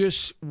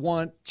just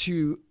want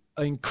to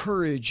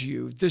encourage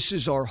you. This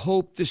is our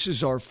hope. This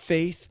is our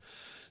faith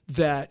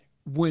that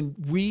when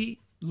we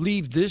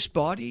leave this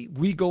body,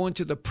 we go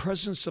into the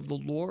presence of the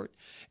Lord.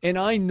 And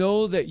I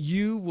know that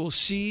you will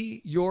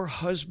see your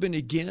husband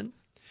again.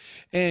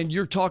 And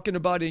you're talking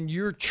about in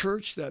your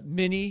church that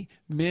many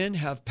men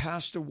have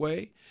passed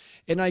away.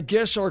 And I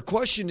guess our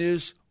question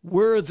is,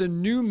 where are the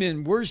new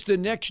men? Where's the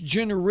next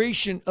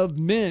generation of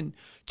men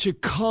to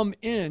come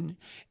in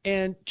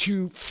and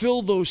to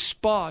fill those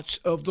spots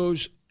of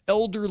those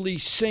elderly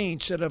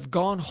saints that have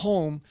gone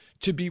home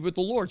to be with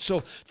the Lord?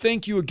 So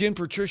thank you again,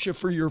 Patricia,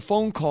 for your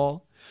phone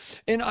call.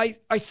 And I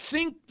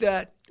think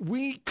that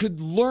we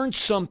could learn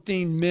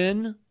something,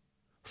 men,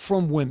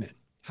 from women.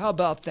 How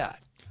about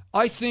that?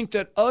 I think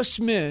that us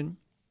men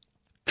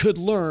could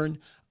learn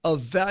a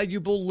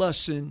valuable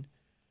lesson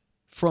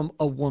from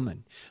a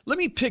woman. Let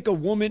me pick a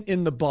woman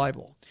in the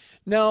Bible.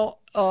 Now,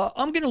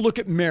 I'm going to look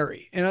at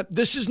Mary. And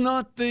this is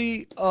not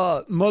the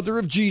mother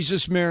of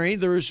Jesus, Mary.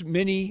 There's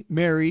many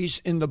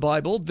Marys in the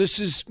Bible. This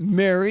is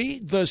Mary,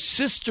 the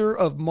sister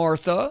of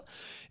Martha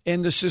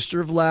and the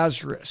sister of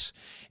Lazarus.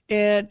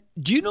 And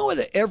do you know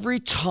that every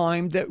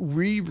time that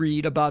we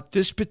read about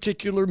this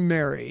particular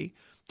Mary,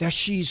 that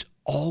she's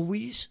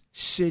always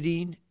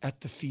sitting at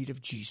the feet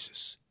of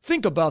Jesus?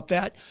 Think about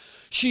that.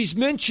 She's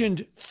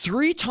mentioned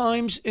 3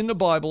 times in the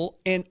Bible,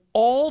 and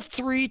all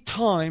 3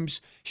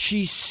 times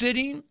she's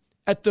sitting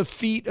at the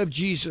feet of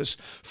Jesus.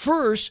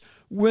 First,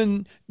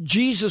 when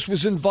Jesus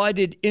was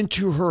invited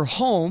into her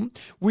home,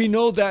 we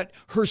know that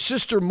her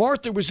sister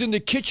Martha was in the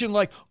kitchen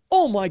like,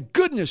 oh my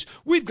goodness,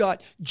 we've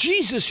got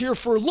Jesus here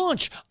for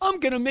lunch. I'm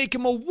going to make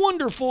him a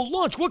wonderful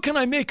lunch. What can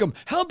I make him?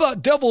 How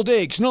about deviled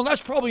eggs? No,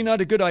 that's probably not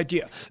a good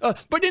idea.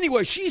 But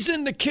anyway, she's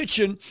in the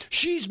kitchen.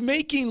 She's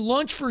making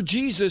lunch for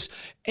Jesus.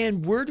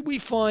 And where do we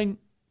find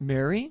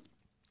Mary,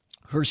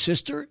 her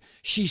sister?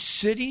 She's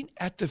sitting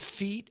at the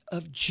feet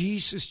of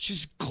Jesus,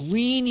 just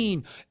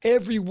gleaning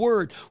every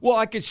word. Well,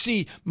 I could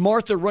see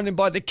Martha running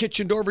by the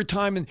kitchen door every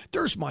time, and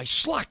there's my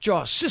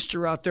slack-jaw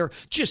sister out there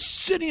just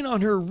sitting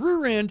on her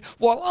rear end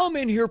while I'm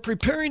in here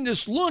preparing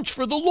this lunch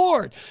for the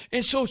Lord.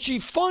 And so she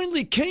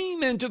finally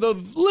came into the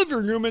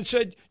living room and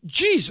said,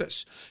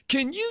 Jesus,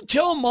 can you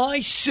tell my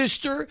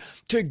sister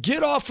to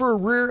get off her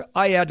rear,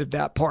 I added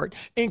that part,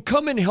 and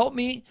come and help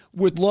me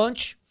with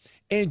lunch?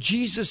 And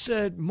Jesus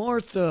said,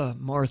 Martha,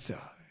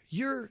 Martha,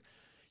 you're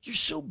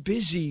so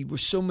busy with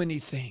so many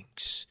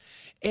things.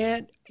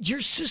 And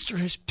your sister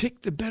has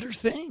picked the better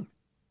thing.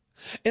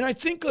 And I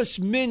think us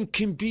men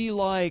can be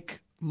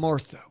like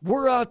Martha.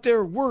 We're out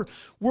there, we're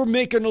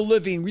making a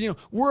living.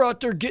 We're out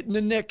there getting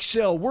the next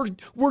sale.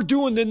 We're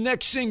doing the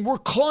next thing. We're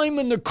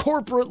climbing the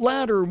corporate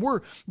ladder.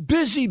 We're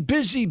busy,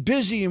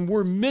 and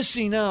we're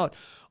missing out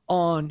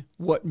on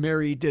what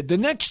Mary did. The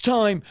next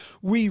time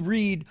we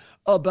read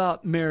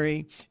about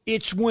Mary,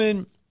 it's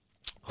when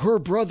her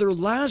brother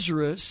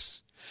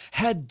Lazarus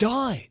had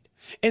died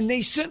and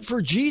they sent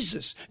for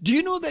Jesus. Do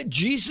you know that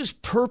Jesus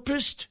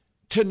purposed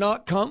to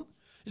not come?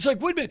 It's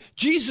like, wait a minute,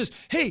 Jesus,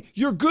 hey,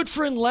 your good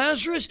friend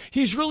Lazarus,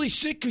 he's really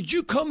sick. Could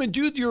you come and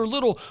do your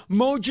little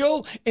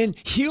mojo and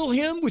heal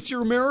him with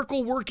your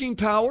miracle working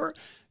power?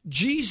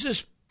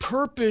 Jesus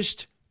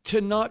purposed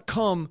to not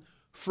come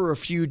for a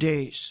few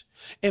days.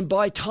 And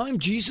by the time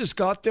Jesus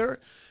got there,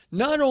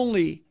 not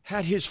only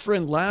had his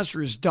friend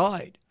Lazarus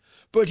died,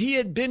 but he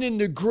had been in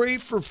the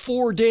grave for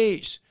 4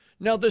 days.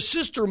 Now, the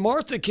sister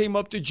Martha came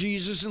up to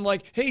Jesus and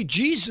like, hey,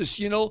 Jesus,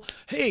 you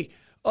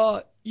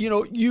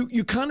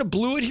kind of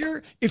blew it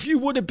here. If you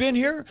would have been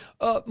here,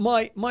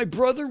 my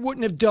brother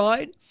wouldn't have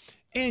died.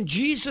 And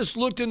Jesus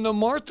looked into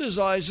Martha's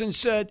eyes and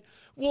said,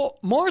 well,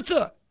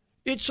 Martha,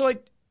 it's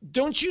like,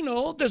 don't you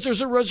know that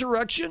there's a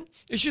resurrection?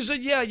 And she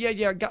said, yeah,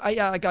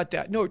 I got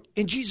that. No,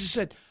 and Jesus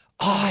said,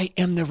 I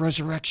am the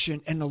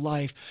resurrection and the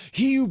life.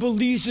 He who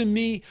believes in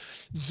me,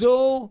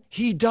 though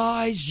he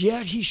dies,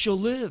 yet he shall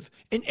live.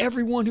 And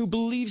everyone who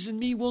believes in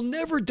me will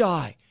never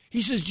die.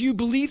 He says, do you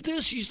believe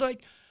this? He's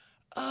like,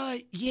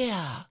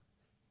 yeah.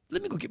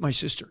 Let me go get my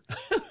sister.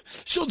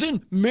 So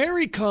then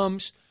Mary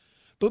comes,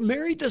 but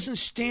Mary doesn't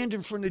stand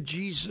in front of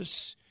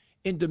Jesus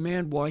and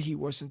demand why he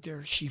wasn't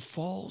there. She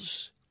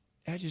falls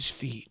at his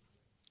feet.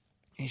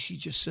 And she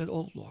just said,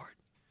 oh, Lord,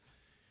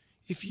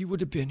 if you would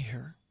have been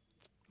here,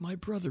 my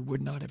brother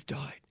would not have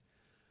died.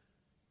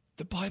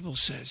 The Bible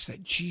says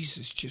that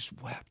Jesus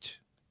just wept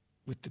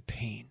with the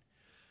pain.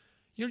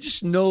 You know,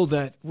 just know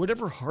that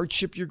whatever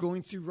hardship you're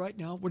going through right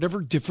now,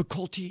 whatever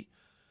difficulty,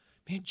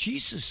 man,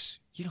 Jesus,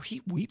 you know,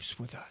 he weeps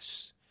with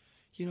us.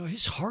 You know,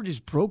 his heart is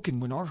broken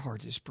when our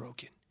heart is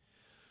broken.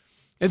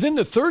 And then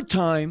the third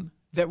time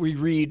that we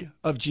read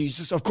of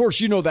Jesus, of course,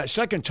 you know, that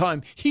second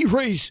time, he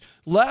raised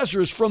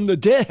Lazarus from the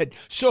dead.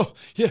 So,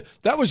 yeah,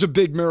 that was a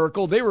big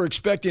miracle. They were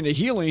expecting a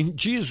healing.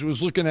 Jesus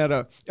was looking at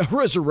a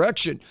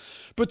resurrection.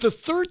 But the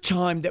third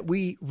time that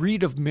we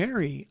read of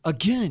Mary,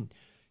 again,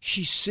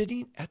 she's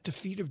sitting at the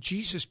feet of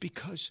Jesus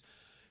because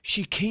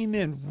she came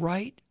in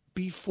right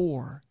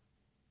before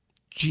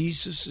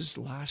Jesus'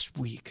 last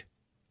week,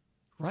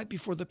 right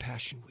before the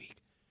Passion Week.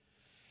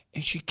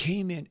 And she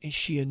came in and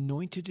she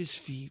anointed his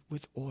feet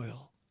with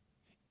oil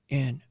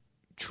and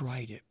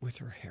dried it with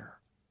her hair,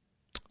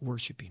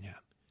 worshiping him.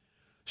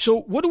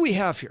 So what do we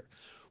have here?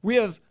 We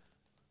have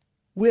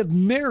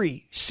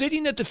Mary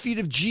sitting at the feet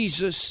of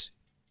Jesus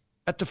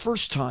at the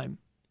first time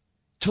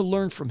to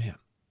learn from him.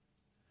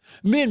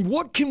 Men,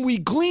 what can we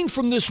glean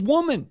from this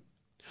woman?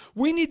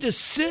 We need to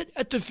sit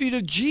at the feet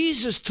of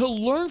Jesus to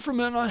learn from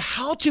him on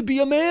how to be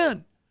a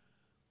man.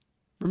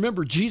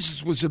 Remember,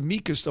 Jesus was the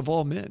meekest of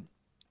all men.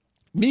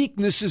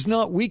 Meekness is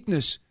not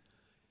weakness.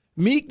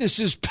 Meekness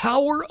is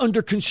power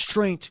under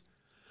constraint.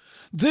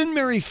 Then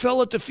Mary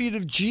fell at the feet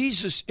of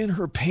Jesus in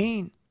her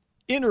pain,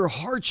 in her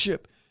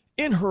hardship,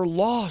 in her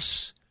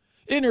loss,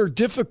 in her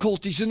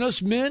difficulties. And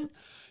us men,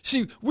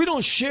 see, we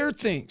don't share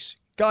things.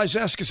 Guys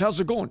ask us, how's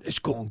it going? It's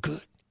going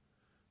good.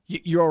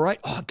 You're all right?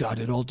 Oh, I got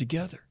it all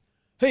together.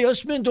 Hey,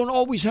 us men don't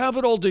always have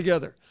it all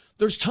together.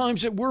 There's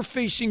times that we're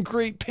facing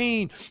great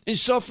pain and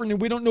suffering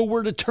and we don't know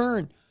where to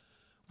turn.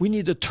 We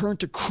need to turn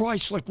to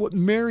Christ like what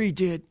Mary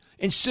did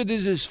and sit at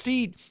his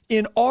feet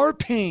in our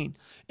pain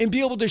and be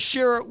able to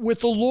share it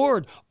with the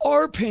Lord,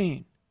 our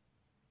pain.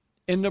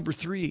 And number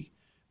 3,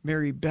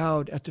 Mary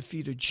bowed at the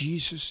feet of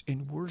Jesus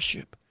in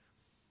worship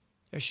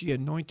as she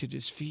anointed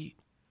his feet.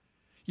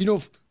 You know,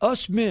 if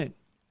us men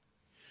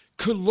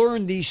could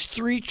learn these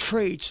 3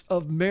 traits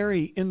of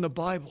Mary in the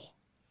Bible,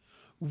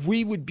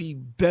 we would be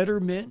better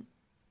men,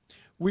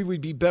 we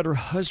would be better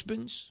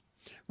husbands,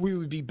 we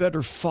would be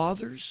better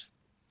fathers,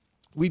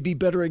 we'd be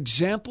better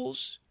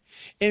examples,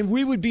 and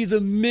we would be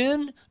the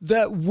men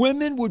that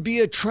women would be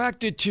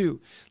attracted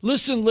to.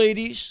 Listen,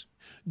 ladies,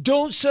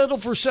 don't settle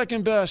for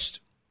second best.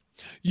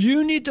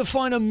 You need to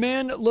find a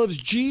man that loves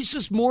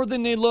Jesus more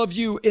than they love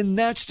you, and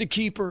that's the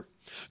keeper.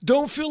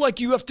 Don't feel like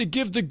you have to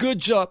give the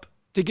goods up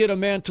to get a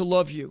man to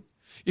love you.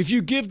 If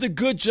you give the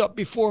goods up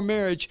before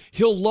marriage,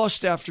 he'll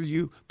lust after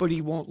you, but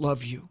he won't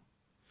love you.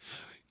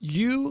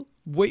 You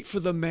wait for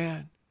the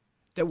man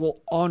that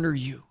will honor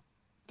you,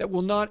 that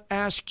will not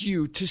ask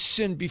you to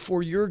sin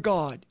before your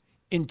God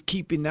in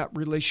keeping that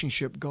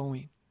relationship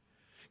going.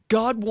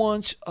 God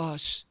wants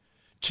us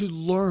to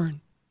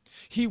learn.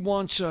 He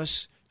wants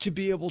us to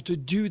be able to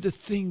do the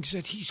things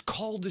that he's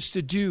called us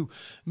to do.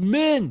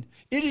 Men,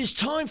 it is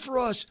time for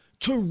us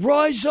to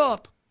rise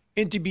up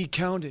and to be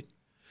counted.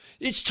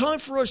 It's time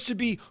for us to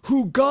be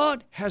who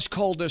God has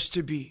called us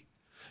to be,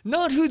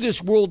 not who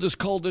this world has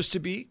called us to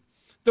be.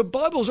 The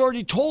Bible's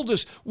already told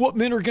us what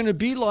men are going to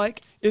be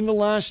like in the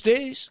last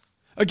days.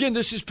 Again,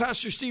 this is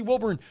Pastor Steve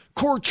Wilburn,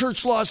 Core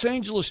Church, Los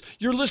Angeles.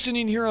 You're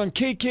listening here on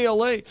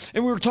KKLA,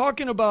 and we're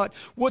talking about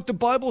what the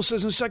Bible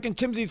says in 2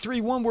 Timothy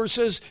 3:1, where it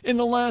says, in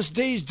the last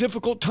days,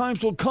 difficult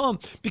times will come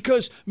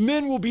because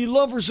men will be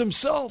lovers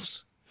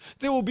themselves.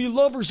 They will be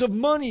lovers of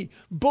money,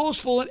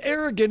 boastful and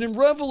arrogant and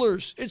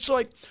revelers. It's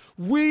like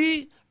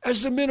we,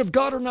 as the men of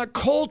God, are not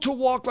called to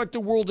walk like the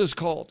world is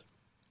called.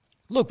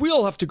 Look, we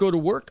all have to go to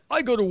work.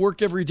 I go to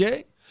work every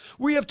day.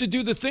 We have to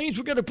do the things.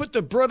 We got to put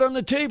the bread on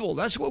the table.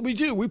 That's what we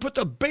do. We put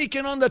the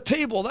bacon on the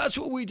table. That's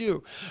what we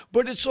do.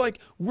 But it's like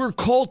we're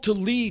called to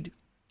lead.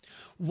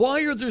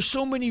 Why are there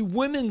so many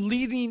women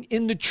leading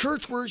in the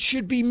church where it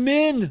should be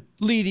men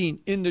leading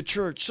in the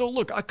church? So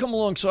look, I come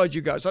alongside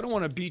you guys. I don't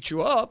want to beat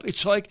you up.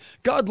 It's like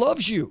God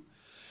loves you.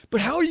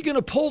 But how are you going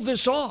to pull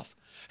this off?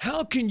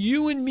 How can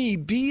you and me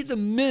be the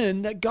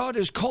men that God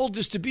has called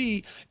us to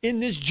be in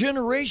this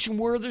generation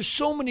where there's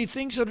so many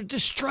things that are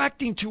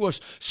distracting to us,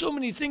 so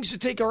many things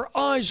that take our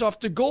eyes off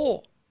the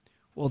goal?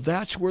 Well,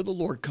 that's where the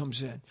Lord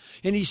comes in.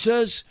 And he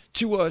says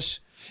to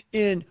us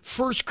in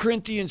 1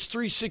 Corinthians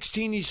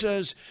 3:16, he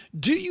says,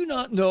 do you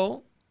not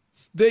know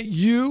that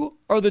you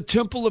are the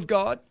temple of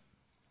God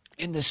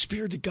and the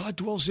Spirit of God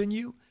dwells in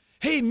you?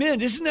 Hey,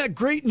 men, isn't that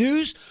great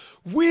news?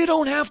 We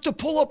don't have to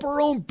pull up our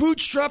own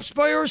bootstraps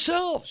by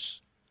ourselves.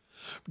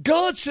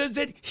 God says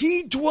that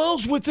he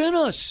dwells within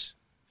us.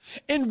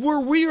 And where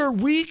we are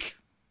weak,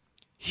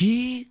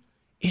 he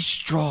is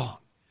strong.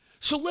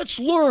 So let's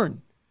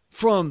learn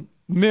from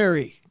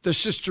Mary, the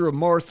sister of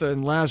Martha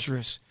and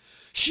Lazarus,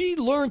 she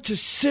learned to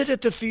sit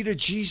at the feet of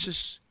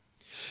Jesus.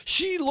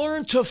 She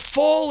learned to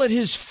fall at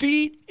his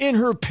feet in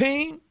her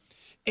pain,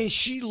 and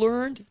she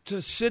learned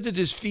to sit at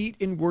his feet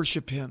and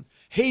worship him.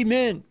 Hey,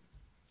 men,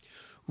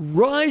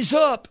 rise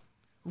up,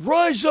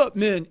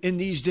 men, in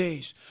these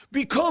days.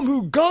 Become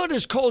who God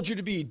has called you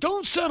to be.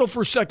 Don't settle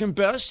for second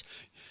best.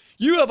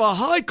 You have a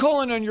high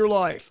calling on your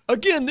life.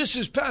 Again, this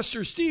is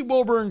Pastor Steve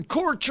Wilburn,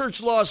 Core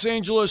Church, Los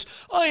Angeles.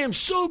 I am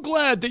so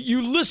glad that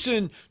you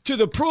listened to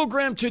the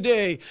program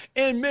today,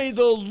 and may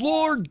the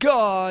Lord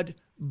God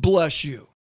bless you.